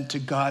ascend to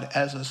God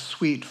as a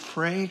sweet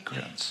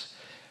fragrance.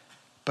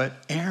 But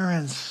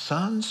Aaron's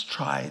sons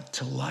tried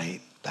to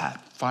light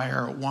that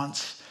fire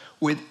once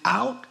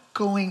without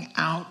going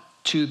out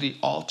to the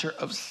altar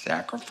of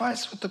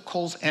sacrifice with the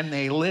coals, and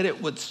they lit it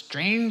with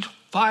strange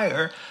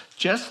fire,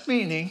 just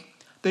meaning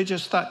they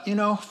just thought,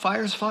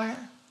 fire's fire.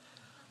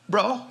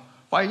 Bro,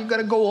 why you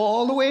gotta go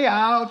all the way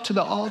out to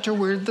the altar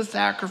where the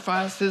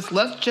sacrifice is?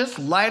 Let's just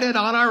light it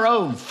on our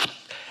own.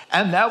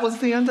 And that was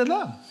the end of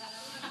them.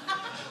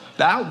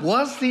 That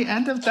was the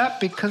end of that,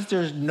 because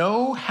there's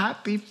no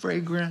happy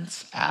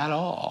fragrance at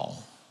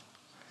all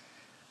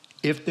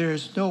if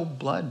there's no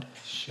blood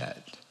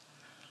shed.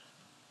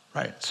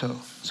 Right, so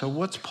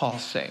what's Paul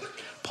saying?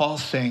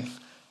 Paul's saying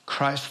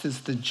Christ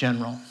is the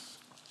general.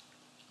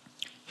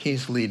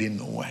 He's leading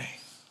the way.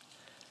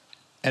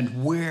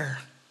 And we're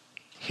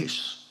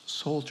his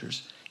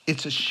soldiers.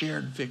 It's a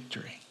shared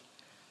victory.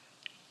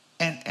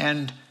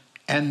 And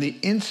the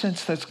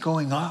incense that's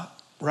going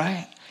up,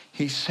 right?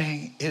 He's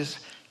saying is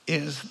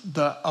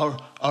the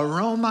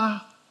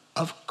aroma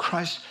of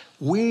Christ.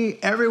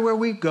 Everywhere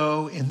we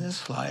go in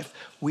this life,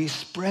 we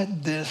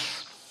spread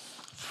this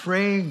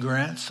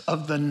fragrance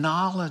of the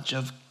knowledge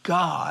of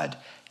God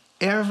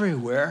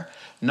everywhere,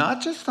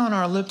 not just on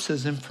our lips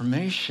as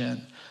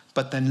information,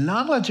 but the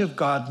knowledge of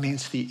God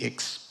means the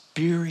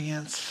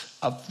experience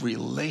of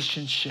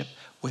relationship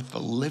with the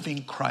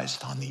living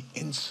Christ on the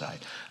inside,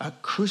 a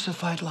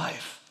crucified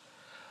life,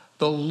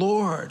 the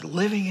Lord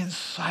living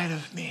inside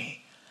of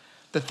me,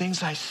 the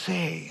things I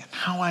say and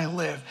how I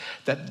live,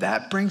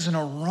 that brings an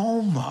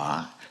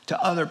aroma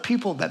to other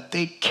people, that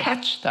they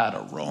catch that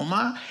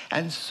aroma.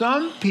 And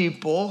some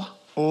people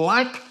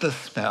like the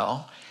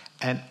smell,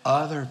 and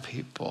other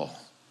people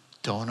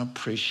don't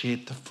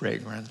appreciate the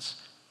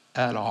fragrance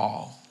at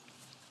all.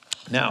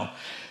 Now,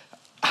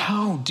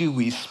 how do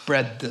we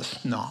spread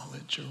this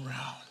knowledge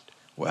around?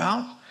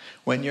 Well,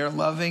 when you're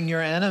loving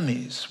your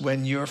enemies,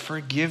 when you're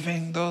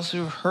forgiving those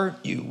who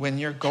hurt you, when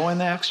you're going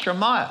the extra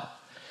mile.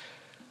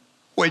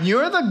 When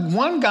you're the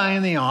one guy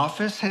in the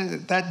office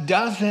that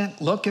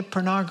doesn't look at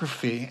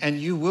pornography, and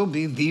you will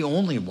be the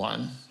only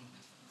one,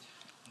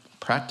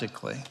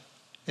 practically,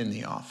 in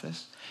the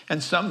office,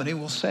 and somebody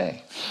will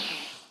say,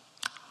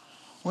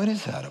 what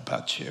is that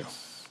about you?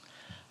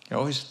 You're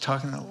always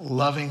talking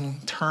loving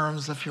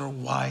terms of your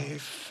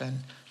wife and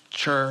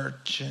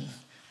church, and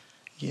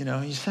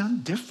you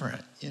sound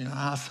different.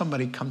 How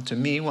somebody come to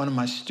me, one of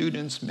my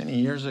students many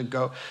years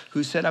ago,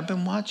 who said, I've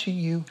been watching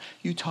you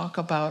talk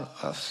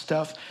about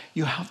stuff.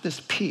 You have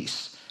this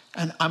peace.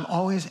 And I'm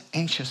always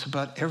anxious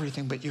about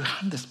everything, but you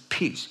have this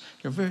peace.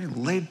 You're a very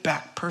laid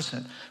back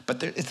person.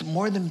 But it's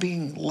more than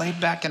being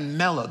laid back and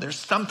mellow. There's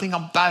something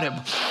about him.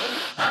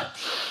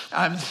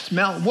 I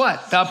smell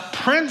what? The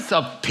Prince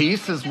of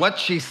Peace is what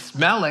she's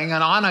smelling.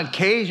 And on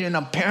occasion,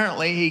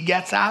 apparently, he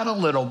gets out a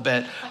little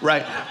bit.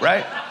 Right?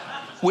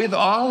 With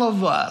all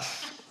of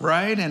us,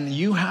 right? And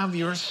you have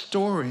your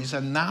stories,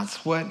 and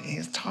that's what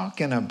he's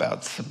talking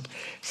about.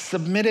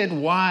 Submitted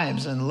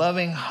wives and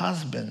loving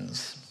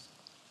husbands.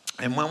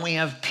 And when we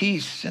have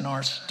peace in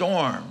our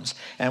storms,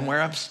 and we're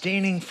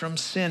abstaining from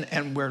sin,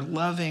 and we're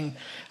living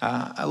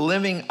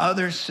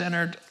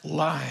other-centered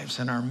lives,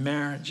 and our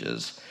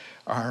marriages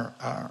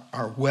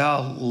are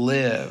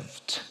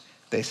well-lived,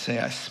 they say,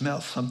 I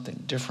smell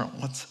something different.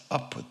 What's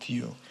up with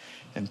you?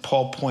 And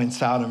Paul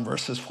points out in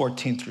verses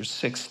 14 through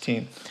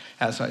 16,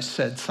 as I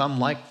said, some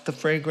like the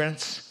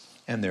fragrance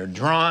and they're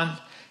drawn,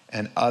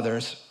 and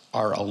others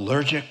are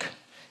allergic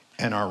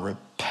and are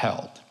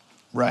repelled,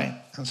 right?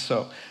 And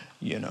so,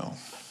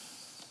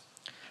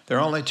 there are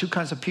only two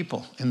kinds of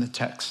people in the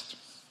text,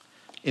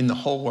 in the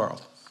whole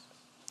world.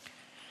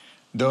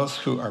 Those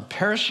who are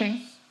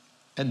perishing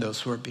and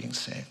those who are being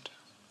saved.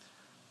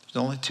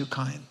 There's only two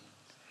kinds.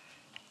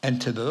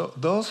 And to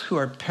those who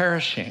are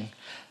perishing,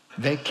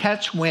 they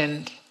catch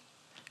wind,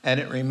 and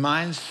it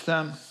reminds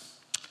them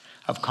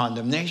of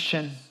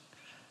condemnation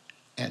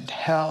and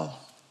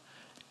hell,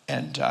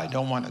 and I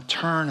don't want to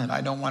turn, and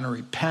I don't want to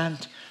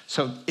repent.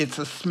 So it's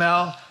a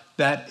smell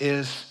that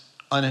is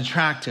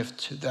unattractive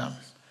to them.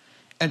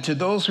 And to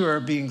those who are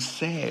being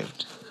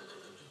saved,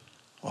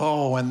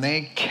 when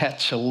they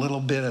catch a little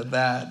bit of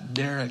that,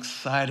 they're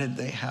excited,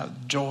 they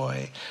have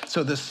joy.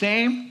 So the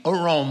same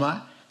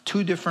aroma,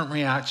 two different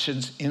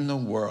reactions in the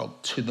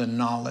world to the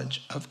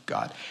knowledge of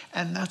God.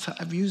 And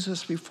I've used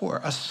this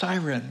before, a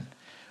siren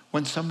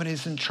when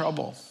somebody's in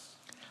trouble,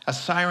 a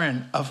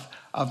siren of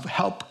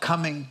help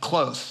coming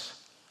close,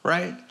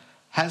 right?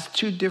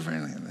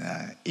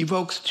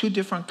 Evokes two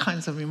different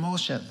kinds of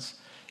emotions.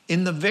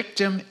 In the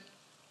victim,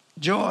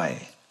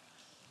 joy.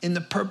 In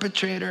the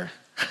perpetrator,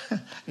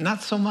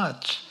 not so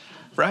much,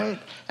 right?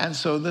 And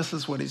so this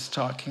is what he's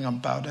talking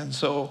about. And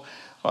so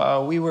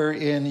we were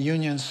in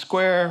Union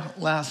Square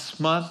last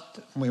month.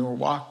 We were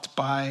walked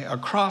by a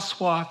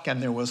crosswalk,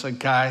 and there was a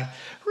guy,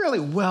 really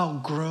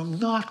well-groomed,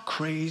 not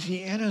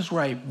crazy, in his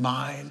right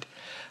mind,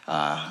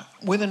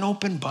 with an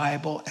open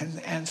Bible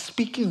and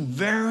speaking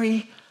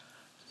very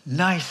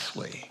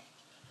nicely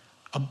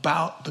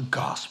about the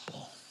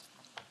gospel.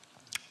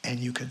 And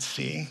you could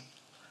see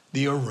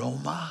the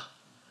aroma,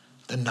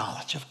 the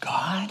knowledge of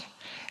God,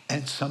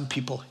 and some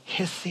people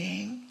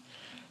hissing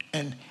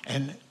and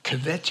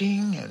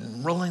kvetching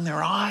and rolling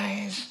their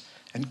eyes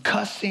and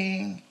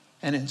cussing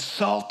and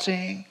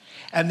insulting,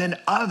 and then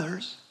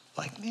others,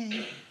 like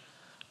me,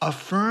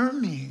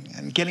 affirming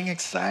and getting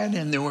excited.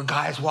 And there were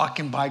guys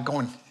walking by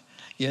going,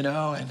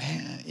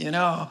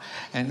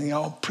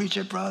 preach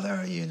it, brother,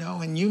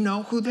 and you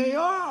know who they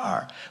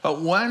are.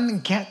 But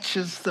one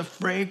catches the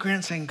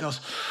fragrance and goes,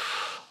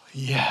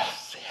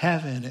 yes,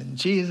 heaven and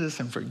Jesus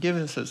and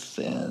forgiveness of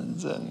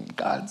sins and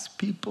God's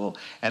people.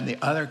 And the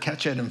other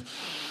catch it and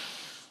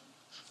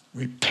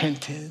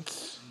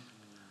repentance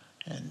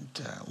and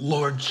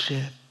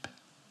lordship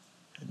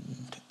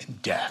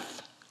and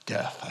death.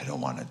 Death. I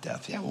don't want a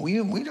death. Yeah, we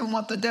don't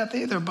want the death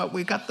either, but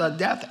we got the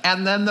death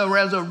and then the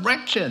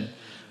resurrection.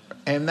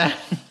 Amen.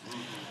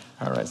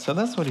 All right, so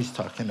that's what he's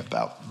talking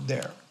about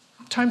there.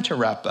 Time to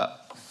wrap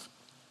up.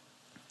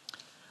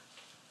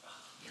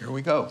 Here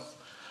we go.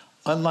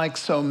 Unlike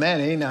so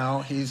many,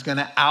 now he's going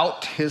to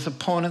out his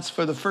opponents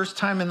for the first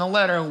time in the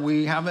letter.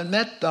 We haven't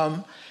met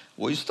them.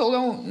 We still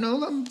don't know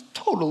them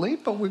totally,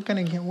 but we're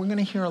going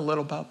to hear a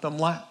little about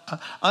them.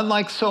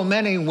 Unlike so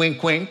many,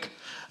 wink, wink,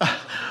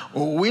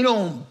 we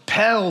don't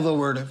peddle the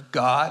word of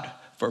God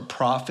for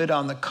profit.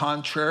 On the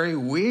contrary,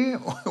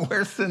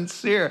 we're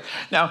sincere.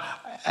 Now,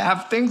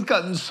 have things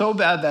gotten so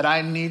bad that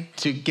I need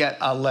to get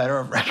a letter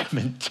of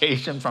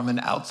recommendation from an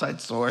outside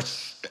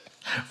source?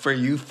 for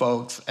you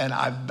folks, and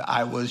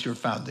I was your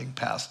founding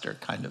pastor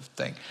kind of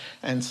thing.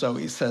 And so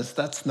he says,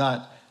 that's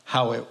not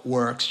how it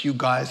works. You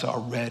guys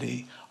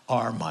already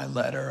are my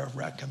letter of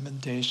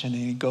recommendation.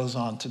 And he goes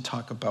on to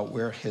talk about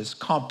where his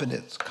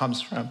competence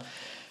comes from.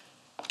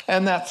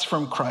 And that's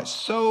from Christ.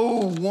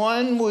 So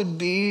one would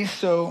be,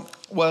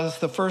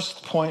 the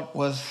first point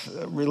was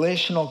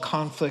relational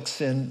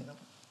conflicts in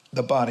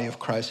the body of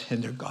Christ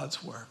hinder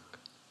God's work.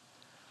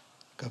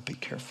 Gotta be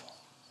careful.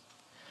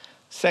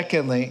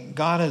 Secondly,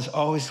 God is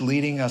always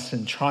leading us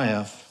in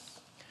triumph.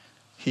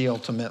 He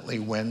ultimately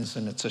wins,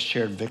 and it's a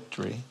shared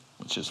victory,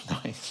 which is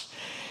nice.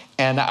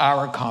 And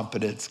our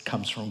competence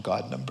comes from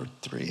God, number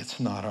 3. It's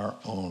not our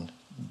own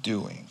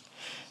doing.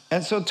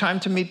 And so time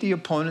to meet the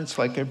opponents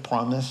like I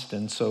promised.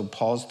 And so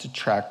Paul's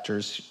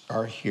detractors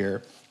are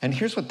here. And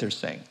here's what they're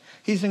saying.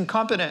 He's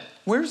incompetent.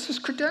 Where's his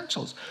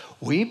credentials?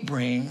 We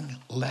bring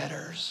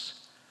letters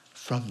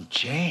from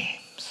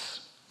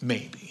James,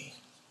 maybe.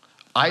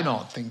 I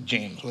don't think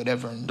James would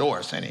ever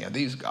endorse any of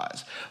these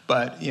guys.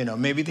 But,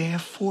 maybe they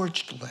have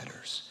forged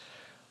letters.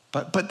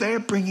 But they're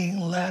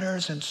bringing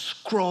letters and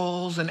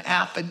scrolls and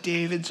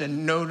affidavits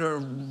and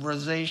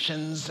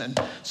notarizations and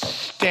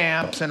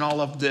stamps and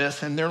all of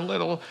this. And they're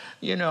little,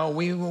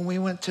 we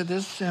went to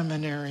this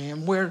seminary.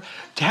 And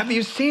have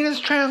you seen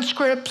his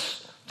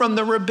transcripts from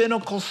the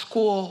rabbinical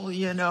school?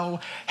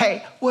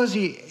 Hey,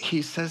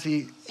 he says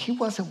he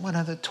wasn't one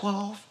of the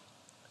 12.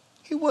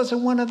 He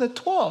wasn't one of the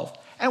 12.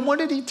 And what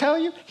did he tell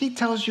you? He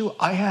tells you,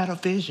 I had a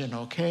vision,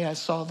 okay? I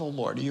saw the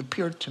Lord. He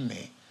appeared to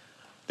me.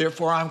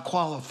 Therefore, I'm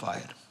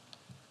qualified.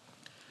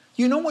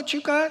 You know what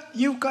you got?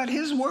 You've got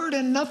his word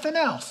and nothing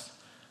else.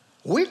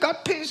 We've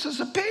got pieces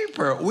of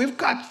paper. We've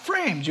got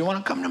frames. You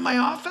want to come to my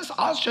office?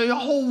 I'll show you a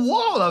whole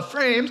wall of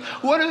frames.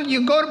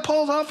 You go to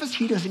Paul's office?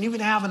 He doesn't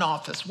even have an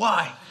office.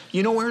 Why?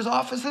 You know where his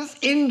office is?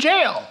 In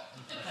jail.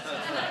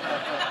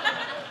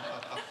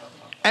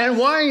 And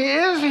why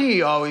is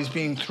he always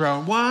being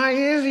thrown? Why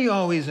is he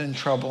always in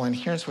trouble? And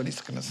here's what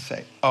he's going to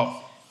say.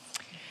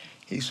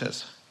 He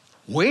says,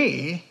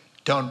 we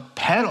don't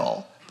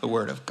peddle the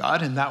word of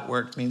God, and that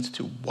word means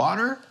to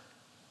water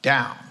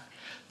down,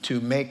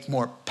 to make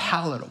more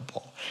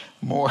palatable,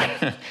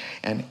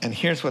 and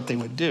here's what they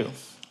would do.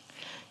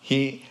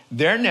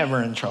 They're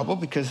never in trouble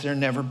because they're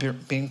never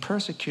being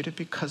persecuted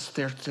because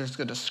there's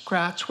going to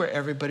scratch where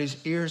everybody's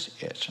ears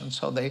itch. And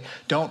so they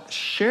don't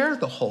share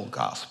the whole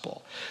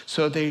gospel.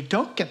 So they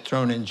don't get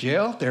thrown in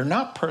jail. They're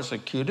not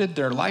persecuted.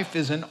 Their life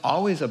isn't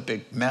always a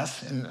big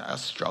mess and a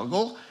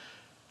struggle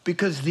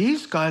because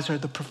these guys are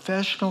the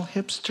professional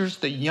hipsters,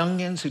 the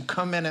youngins who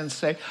come in and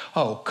say,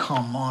 oh,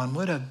 come on,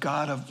 would a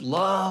God of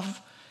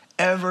love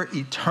ever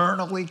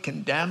eternally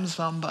condemn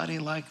somebody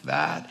like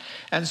that?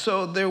 And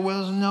so there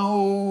was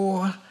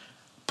no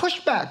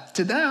pushback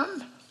to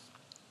them.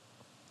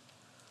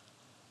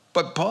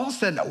 But Paul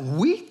said,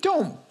 we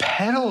don't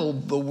peddle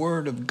the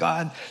word of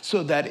God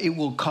so that it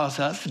will cause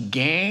us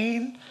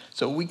gain,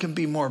 so we can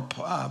be more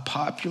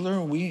popular.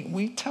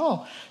 We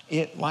tell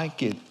it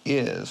like it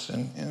is.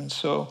 And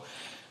so,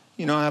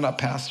 I had a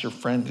pastor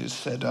friend who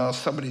said,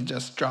 somebody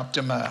just dropped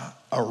him a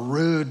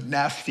rude,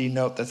 nasty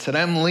note that said,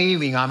 I'm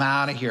leaving, I'm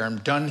out of here, I'm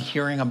done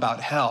hearing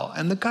about hell.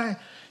 And the guy,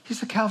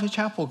 he's a Calvary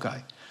Chapel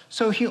guy.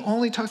 So he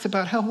only talks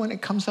about hell when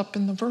it comes up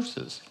in the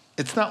verses.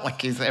 It's not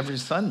like he's every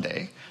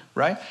Sunday,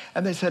 right?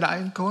 And they said,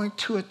 I'm going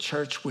to a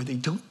church where they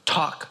don't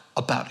talk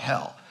about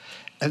hell.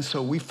 And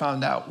so we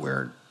found out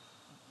where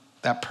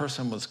that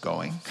person was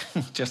going,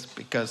 just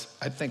because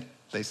I think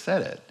they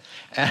said it.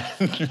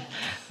 And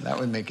that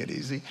would make it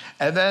easy.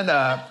 And then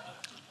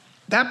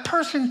that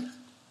person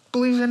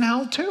believes in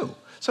hell too.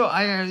 So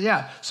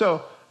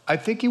I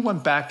think he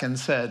went back and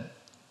said,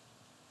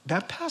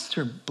 that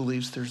pastor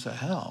believes there's a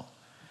hell.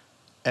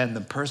 And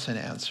the person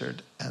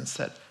answered and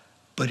said,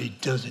 but he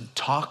doesn't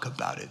talk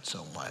about it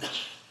so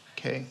much.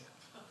 Okay?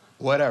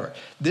 Whatever.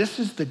 This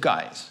is the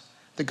guys.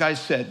 The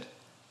guys said,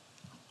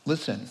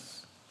 listen,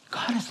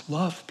 God has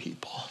love,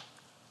 people.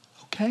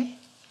 Okay?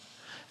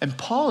 And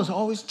Paul is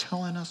always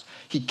telling us,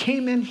 he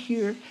came in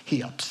here,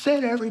 he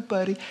upset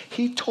everybody.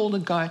 He told a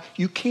guy,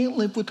 you can't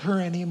live with her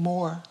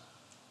anymore.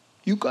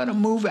 You got to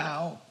move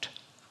out.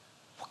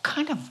 What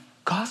kind of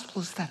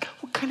gospel is that?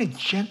 What kind of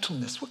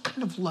gentleness? What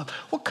kind of love?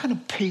 What kind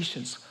of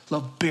patience?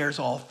 Love bears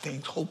all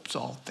things, hopes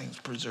all things,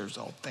 preserves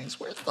all things.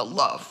 Where's the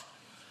love?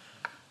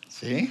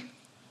 See?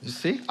 You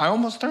see? I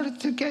almost started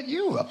to get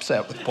you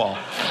upset with Paul.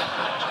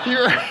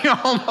 You're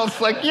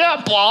almost like,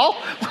 yeah, Paul,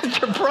 what's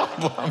your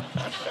problem?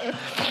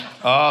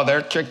 Oh,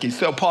 they're tricky.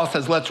 So Paul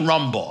says, let's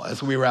rumble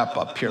as we wrap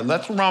up here.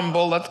 Let's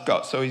rumble, let's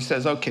go. So he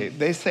says, okay,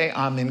 they say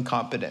I'm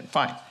incompetent.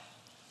 Fine.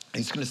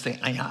 He's going to say,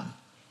 I am.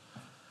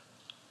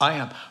 I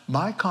am.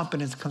 My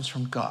competence comes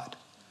from God.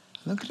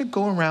 I'm not going to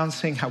go around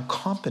saying how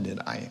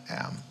competent I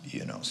am,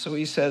 So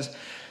he says,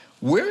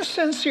 we're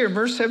sincere.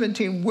 Verse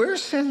 17, we're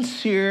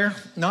sincere,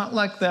 not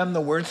like them.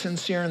 The word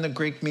sincere in the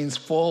Greek means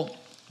full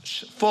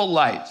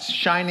light,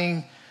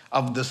 shining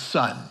of the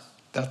sun.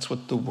 That's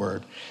what the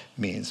word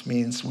means.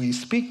 Means we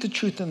speak the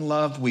truth in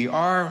love. We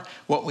are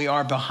what we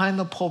are behind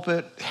the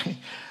pulpit.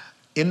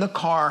 in the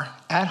car,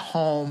 at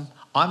home,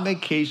 on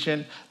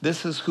vacation.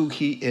 This is who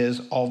he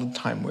is all the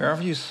time.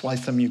 Wherever you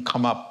slice him, you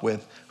come up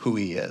with who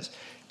he is.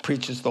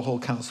 Preaches the whole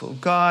counsel of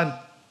God.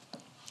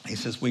 He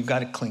says, we've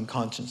got a clean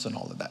conscience and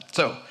all of that.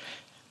 So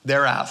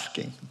they're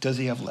asking, does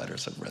he have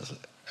letters of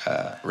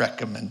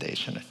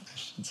recommendation, I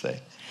should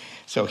say.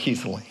 So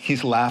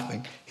he's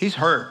laughing. He's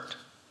hurt.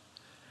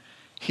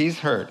 He's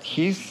hurt.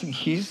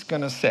 He's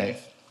going to say,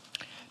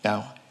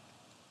 now,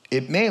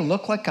 it may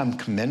look like I'm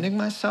commending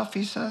myself,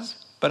 he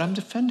says, but I'm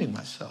defending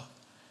myself.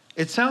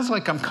 It sounds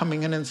like I'm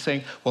coming in and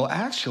saying, well,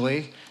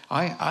 actually,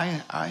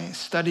 I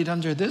studied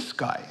under this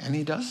guy, and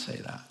he does say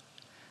that.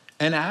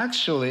 And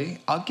actually,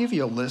 I'll give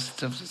you a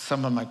list of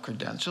some of my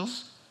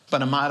credentials,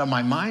 but I'm out of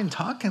my mind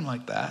talking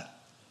like that,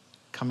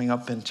 coming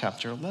up in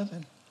chapter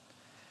 11.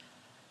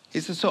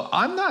 He says, so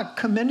I'm not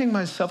commending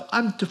myself,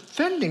 I'm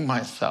defending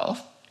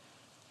myself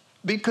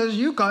because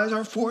you guys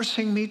are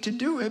forcing me to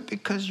do it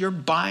because you're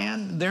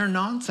buying their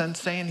nonsense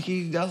saying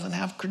he doesn't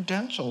have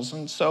credentials.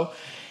 And so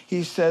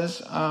he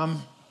says,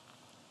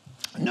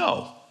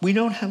 no, we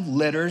don't have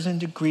letters and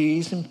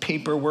degrees and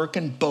paperwork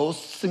and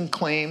boasts and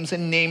claims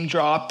and name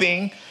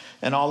dropping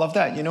and all of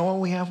that. You know what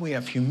we have? We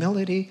have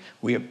humility,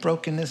 we have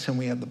brokenness, and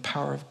we have the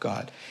power of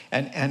God.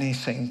 And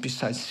he's saying,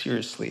 besides,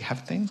 seriously,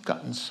 have things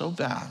gotten so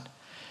bad,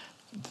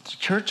 the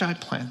church I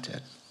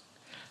planted,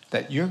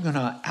 that you're going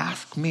to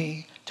ask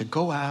me to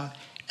go out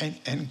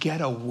and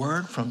get a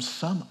word from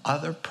some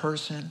other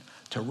person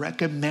to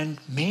recommend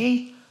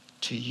me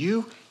to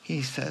you?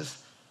 He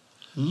says,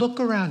 look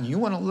around. You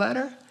want a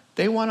letter?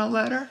 They want a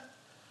letter?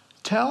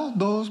 Tell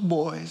those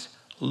boys,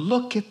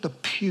 look at the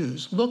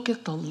pews, look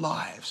at the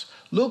lives,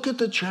 look at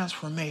the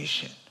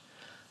transformation.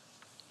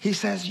 He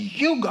says,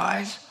 you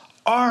guys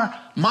are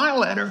my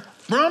letter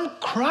from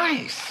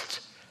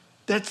Christ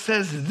that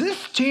says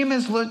this team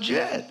is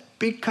legit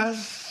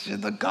because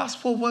the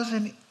gospel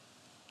wasn't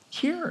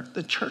here.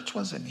 The church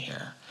wasn't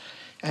here.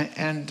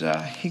 And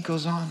he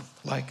goes on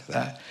like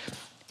that.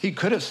 He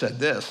could have said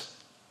this.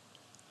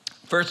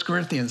 1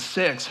 Corinthians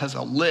 6 has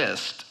a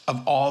list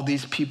of all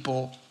these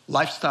people,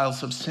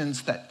 lifestyles of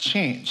sins that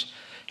changed.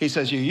 He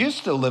says, you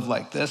used to live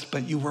like this,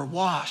 but you were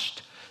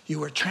washed. You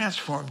were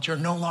transformed. You're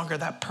no longer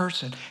that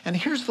person. And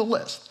here's the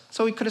list.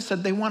 So he could have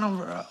said, they want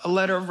a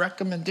letter of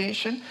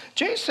recommendation.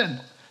 Jason,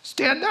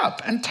 stand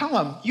up and tell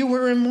them you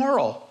were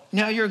immoral.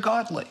 Now you're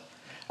godly.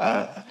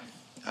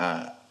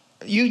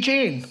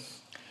 Eugene,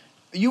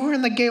 you were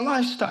in the gay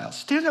lifestyle.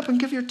 Stand up and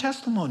give your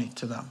testimony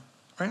to them,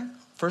 right?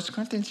 1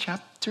 Corinthians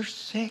chapter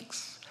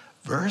 6,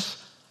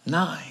 verse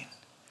 9.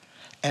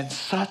 And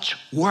such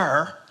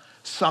were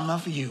some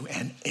of you.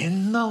 And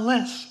in the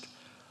list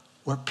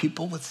were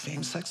people with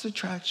same-sex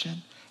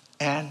attraction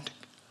and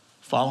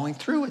following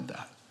through with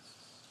that.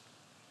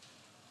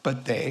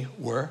 But they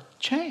were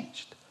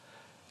changed.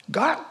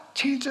 God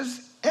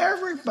changes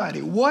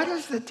everybody. What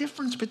is the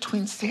difference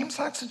between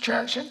same-sex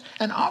attraction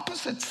and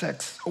opposite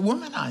sex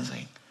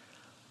womanizing?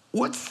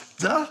 What's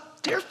the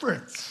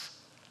difference?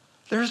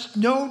 There's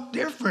no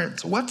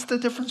difference. What's the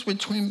difference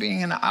between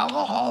being an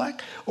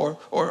alcoholic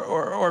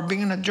or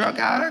being a drug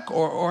addict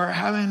or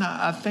having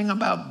a thing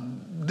about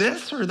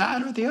this or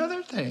that or the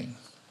other thing?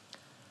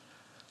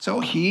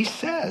 So he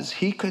says,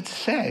 he could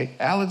say,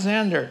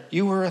 Alexander,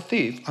 you were a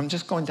thief. I'm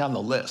just going down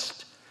the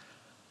list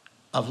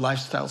of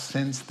lifestyle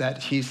sins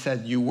that he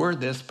said you were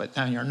this, but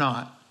now you're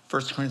not.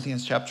 1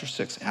 Corinthians chapter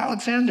 6.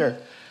 Alexander,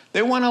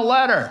 they want a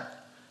letter.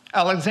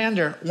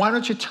 Alexander, why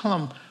don't you tell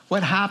them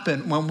what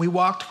happened when we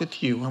walked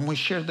with you, when we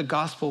shared the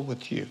gospel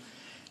with you?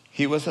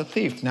 He was a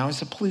thief. Now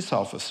he's a police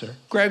officer.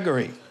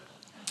 Gregory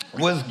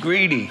was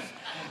greedy,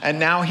 and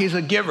now he's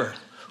a giver.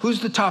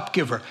 Who's the top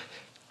giver?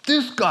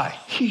 This guy.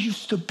 He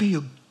used to be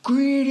a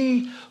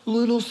greedy,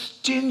 little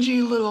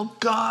stingy little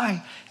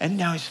guy, and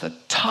now he's the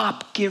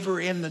top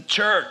giver in the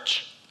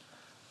church.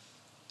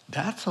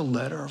 That's a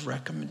letter of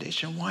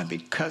recommendation. Why?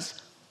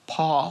 Because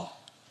Paul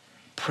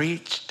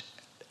preached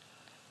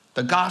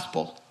the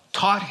gospel,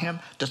 taught him,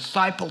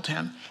 discipled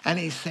him, and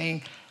he's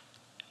saying,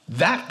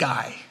 that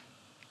guy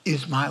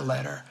is my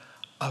letter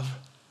of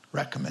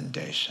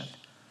recommendation.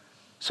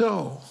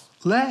 So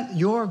let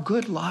your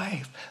good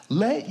life,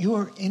 let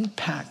your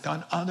impact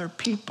on other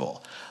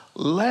people,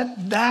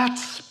 let that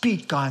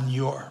speak on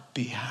your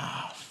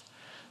behalf.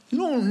 You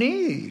don't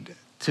need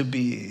to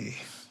be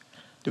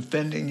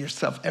defending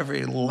yourself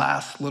every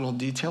last little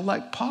detail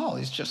like Paul.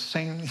 He's just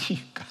saying, you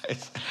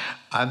guys,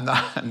 I'm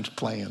not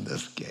playing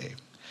this game.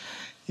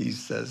 He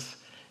says,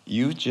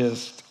 you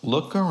just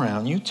look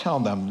around. You tell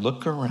them,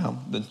 look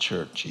around the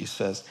church, he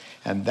says.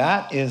 And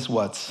that is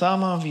what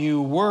some of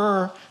you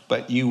were,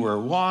 but you were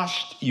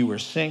washed, you were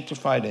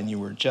sanctified, and you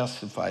were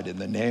justified in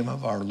the name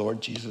of our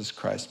Lord Jesus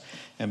Christ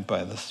and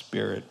by the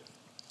Spirit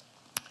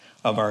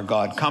of our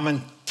God.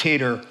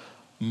 Commentator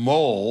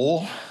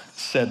Moll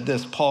said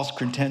this, Paul's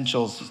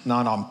credentials is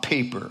not on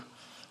paper,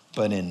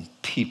 but in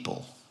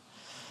people.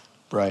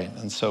 Right,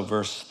 and so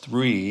verse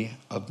 3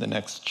 of the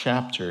next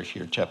chapter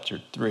here,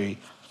 chapter 3,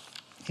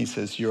 he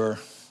says, you're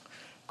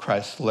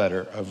Christ's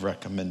letter of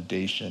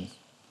recommendation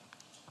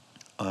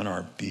on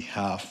our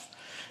behalf.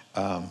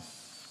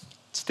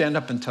 stand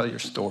up and tell your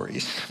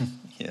stories.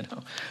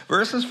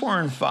 Verses 4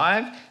 and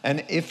 5,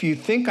 and if you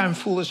think I'm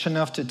foolish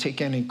enough to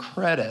take any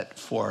credit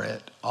for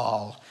it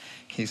all,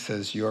 he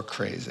says, you're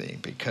crazy,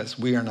 because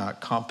we are not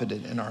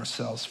competent in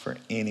ourselves for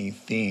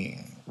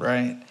anything,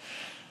 right?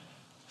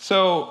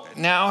 So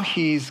now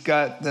he's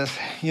got this,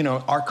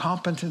 our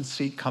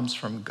competency comes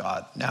from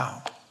God.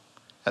 Now,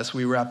 as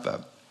we wrap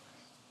up,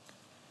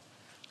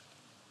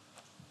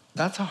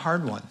 that's a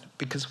hard one,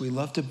 because we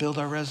love to build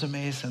our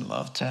resumes and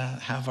love to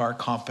have our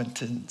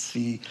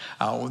competency.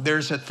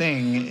 There's a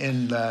thing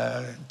in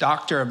the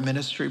Doctor of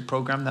Ministry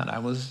program that I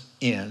was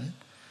in.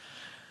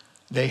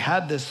 They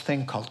had this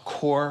thing called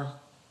core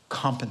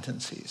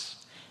competencies.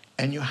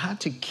 And you had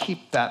to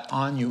keep that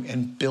on you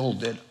and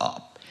build it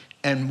up.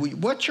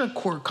 And what your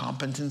core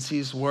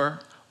competencies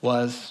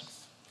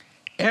was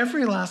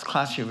every last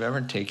class you've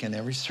ever taken,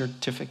 every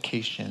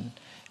certification,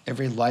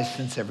 every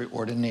license, every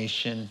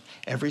ordination,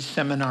 every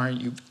seminar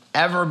you've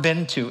ever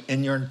been to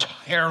in your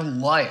entire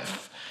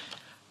life,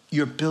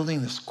 you're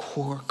building this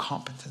core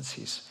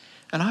competencies.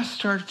 And I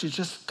started to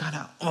just kind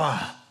of,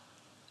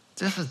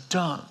 this is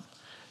dumb.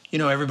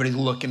 Everybody's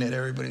looking at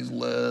everybody's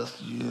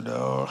list,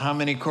 how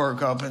many core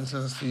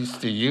competencies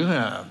do you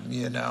have,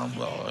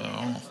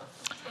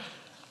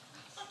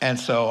 And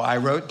so I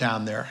wrote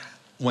down there,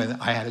 when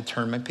I had to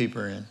turn my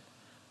paper in,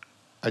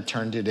 I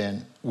turned it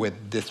in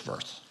with this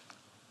verse.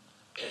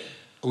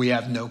 We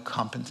have no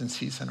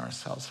competencies in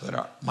ourselves.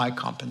 My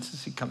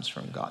competency comes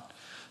from God.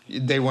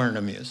 They weren't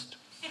amused.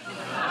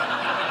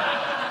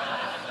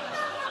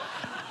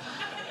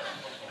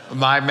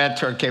 My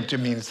mentor came to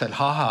me and said,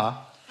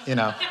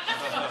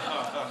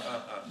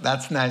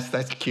 that's nice,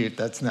 that's cute,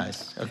 that's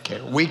nice.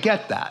 Okay, we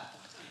get that.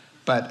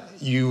 But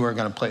you are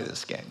going to play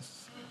this game.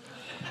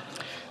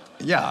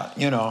 Yeah,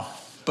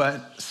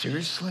 but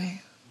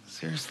seriously,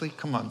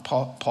 come on.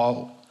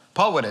 Paul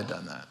would have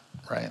done that,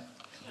 right?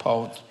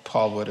 Paul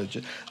would have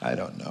just, I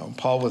don't know.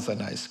 Paul was a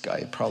nice guy.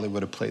 He probably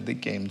would have played the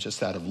game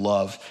just out of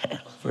love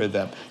for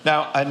them.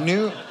 Now,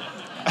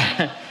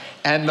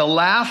 and the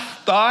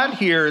last thought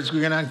here is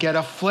we're going to get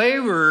a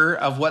flavor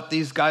of what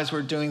these guys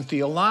were doing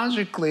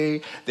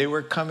theologically. They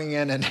were coming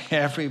in, and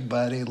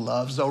everybody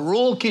loves a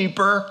rule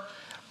keeper,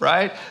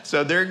 right?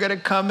 So they're going to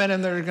come in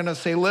and they're going to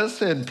say,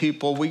 listen,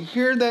 people, we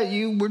hear that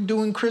you were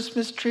doing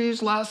Christmas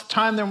trees. Last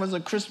time there was a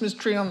Christmas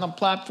tree on the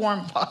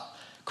platform.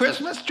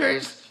 Christmas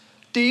trees?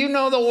 Do you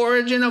know the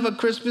origin of a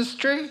Christmas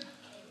tree?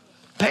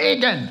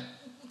 Pagan.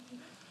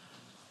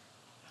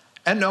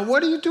 And now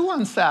what do you do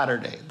on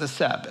Saturday, the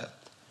Sabbath?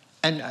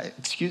 And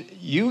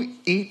you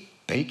eat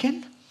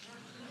bacon?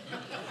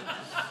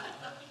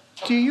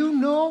 Do you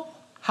know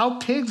how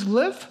pigs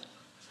live?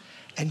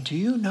 And do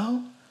you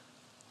know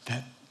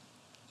that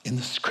in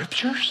the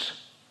scriptures,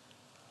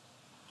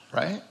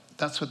 right?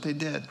 That's what they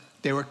did.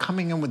 They were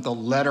coming in with the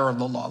letter of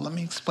the law. Let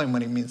me explain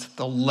what he means,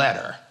 the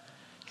letter.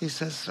 He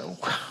says, so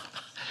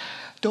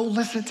don't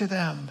listen to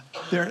them.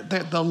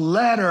 The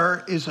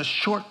letter is a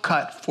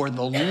shortcut for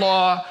the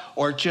law,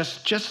 or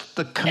just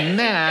the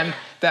command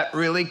that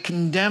really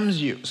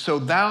condemns you. So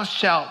thou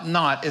shalt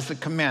not is a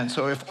command.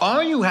 So if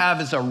all you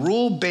have is a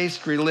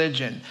rule-based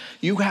religion,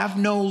 you have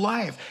no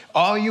life.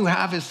 All you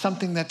have is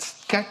something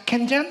that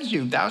condemns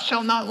you. Thou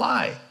shalt not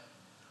lie.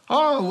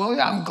 Oh,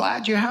 well, I'm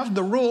glad you have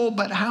the rule,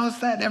 but how is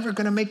that ever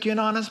going to make you an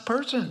honest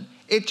person?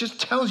 It just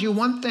tells you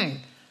one thing.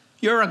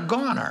 You're a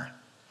goner,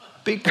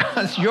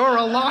 because you're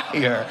a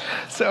liar.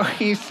 So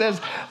he says,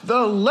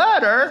 the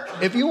letter,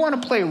 if you want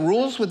to play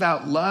rules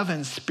without love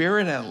and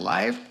spirit and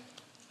life,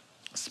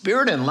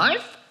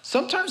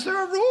 sometimes there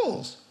are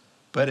rules,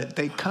 but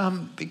they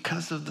come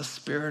because of the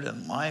spirit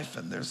and life,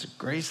 and there's a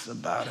grace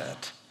about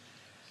it.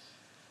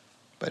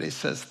 But he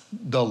says,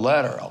 the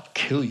letter, I'll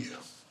kill you.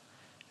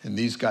 And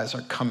these guys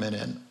are coming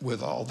in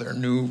with all their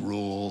new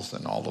rules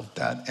and all of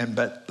that.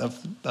 But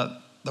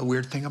the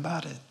weird thing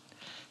about it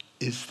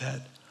is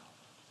that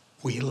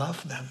we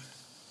love them.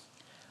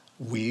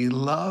 We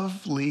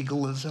love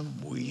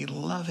legalism. We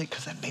love it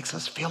because it makes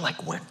us feel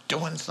like we're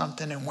doing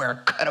something and we're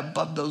cut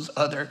above those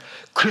other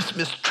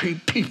Christmas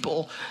tree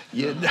people,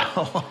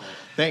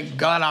 Thank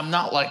God I'm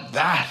not like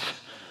that.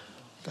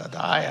 That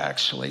I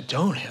actually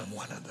don't have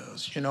one of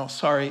those.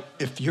 Sorry,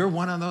 if you're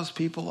one of those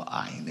people,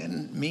 I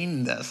didn't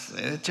mean this.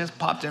 It just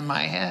popped in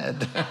my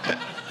head.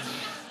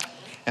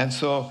 And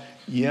so,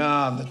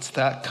 yeah, that's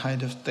that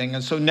kind of thing.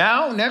 And so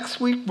now, next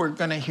week, we're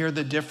going to hear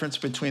the difference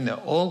between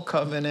the old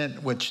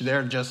covenant, which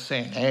they're just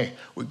saying, hey,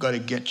 we've got to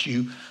get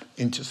you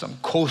into some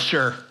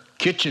kosher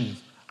kitchen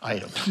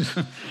items,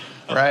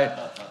 right?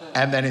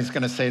 And then he's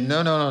going to say,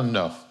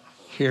 no.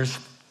 Here's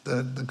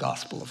the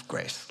gospel of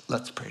grace.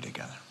 Let's pray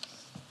together.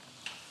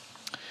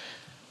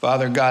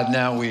 Father God,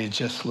 now we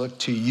just look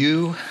to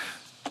you.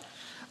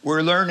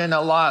 We're learning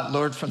a lot,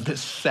 Lord, from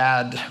this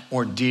sad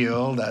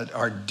ordeal that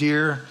our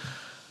dear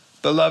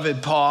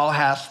beloved Paul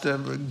has to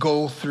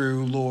go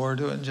through, Lord,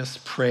 and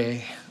just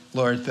pray,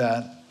 Lord,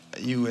 that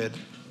you would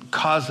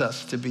cause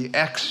us to be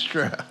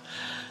extra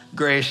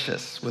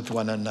gracious with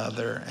one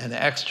another and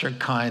extra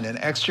kind and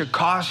extra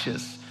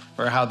cautious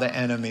for how the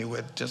enemy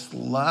would just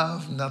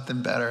love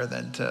nothing better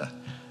than to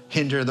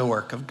hinder the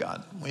work of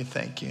God. We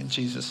thank you in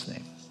Jesus'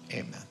 name.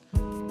 Amen.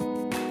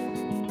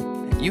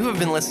 You have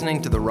been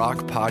listening to the Rock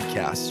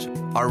Podcast.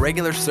 Our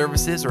regular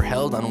services are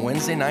held on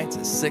Wednesday nights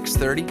at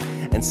 6:30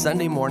 and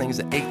Sunday mornings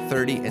at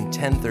 8:30 and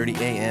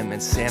 10:30 a.m. in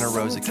Santa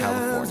Rosa,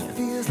 California.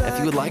 If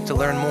you would like to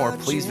learn more,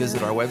 please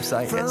visit our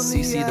website at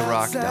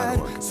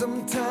cctherock.org.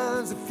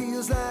 Sometimes it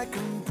feels like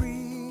I'm breathing.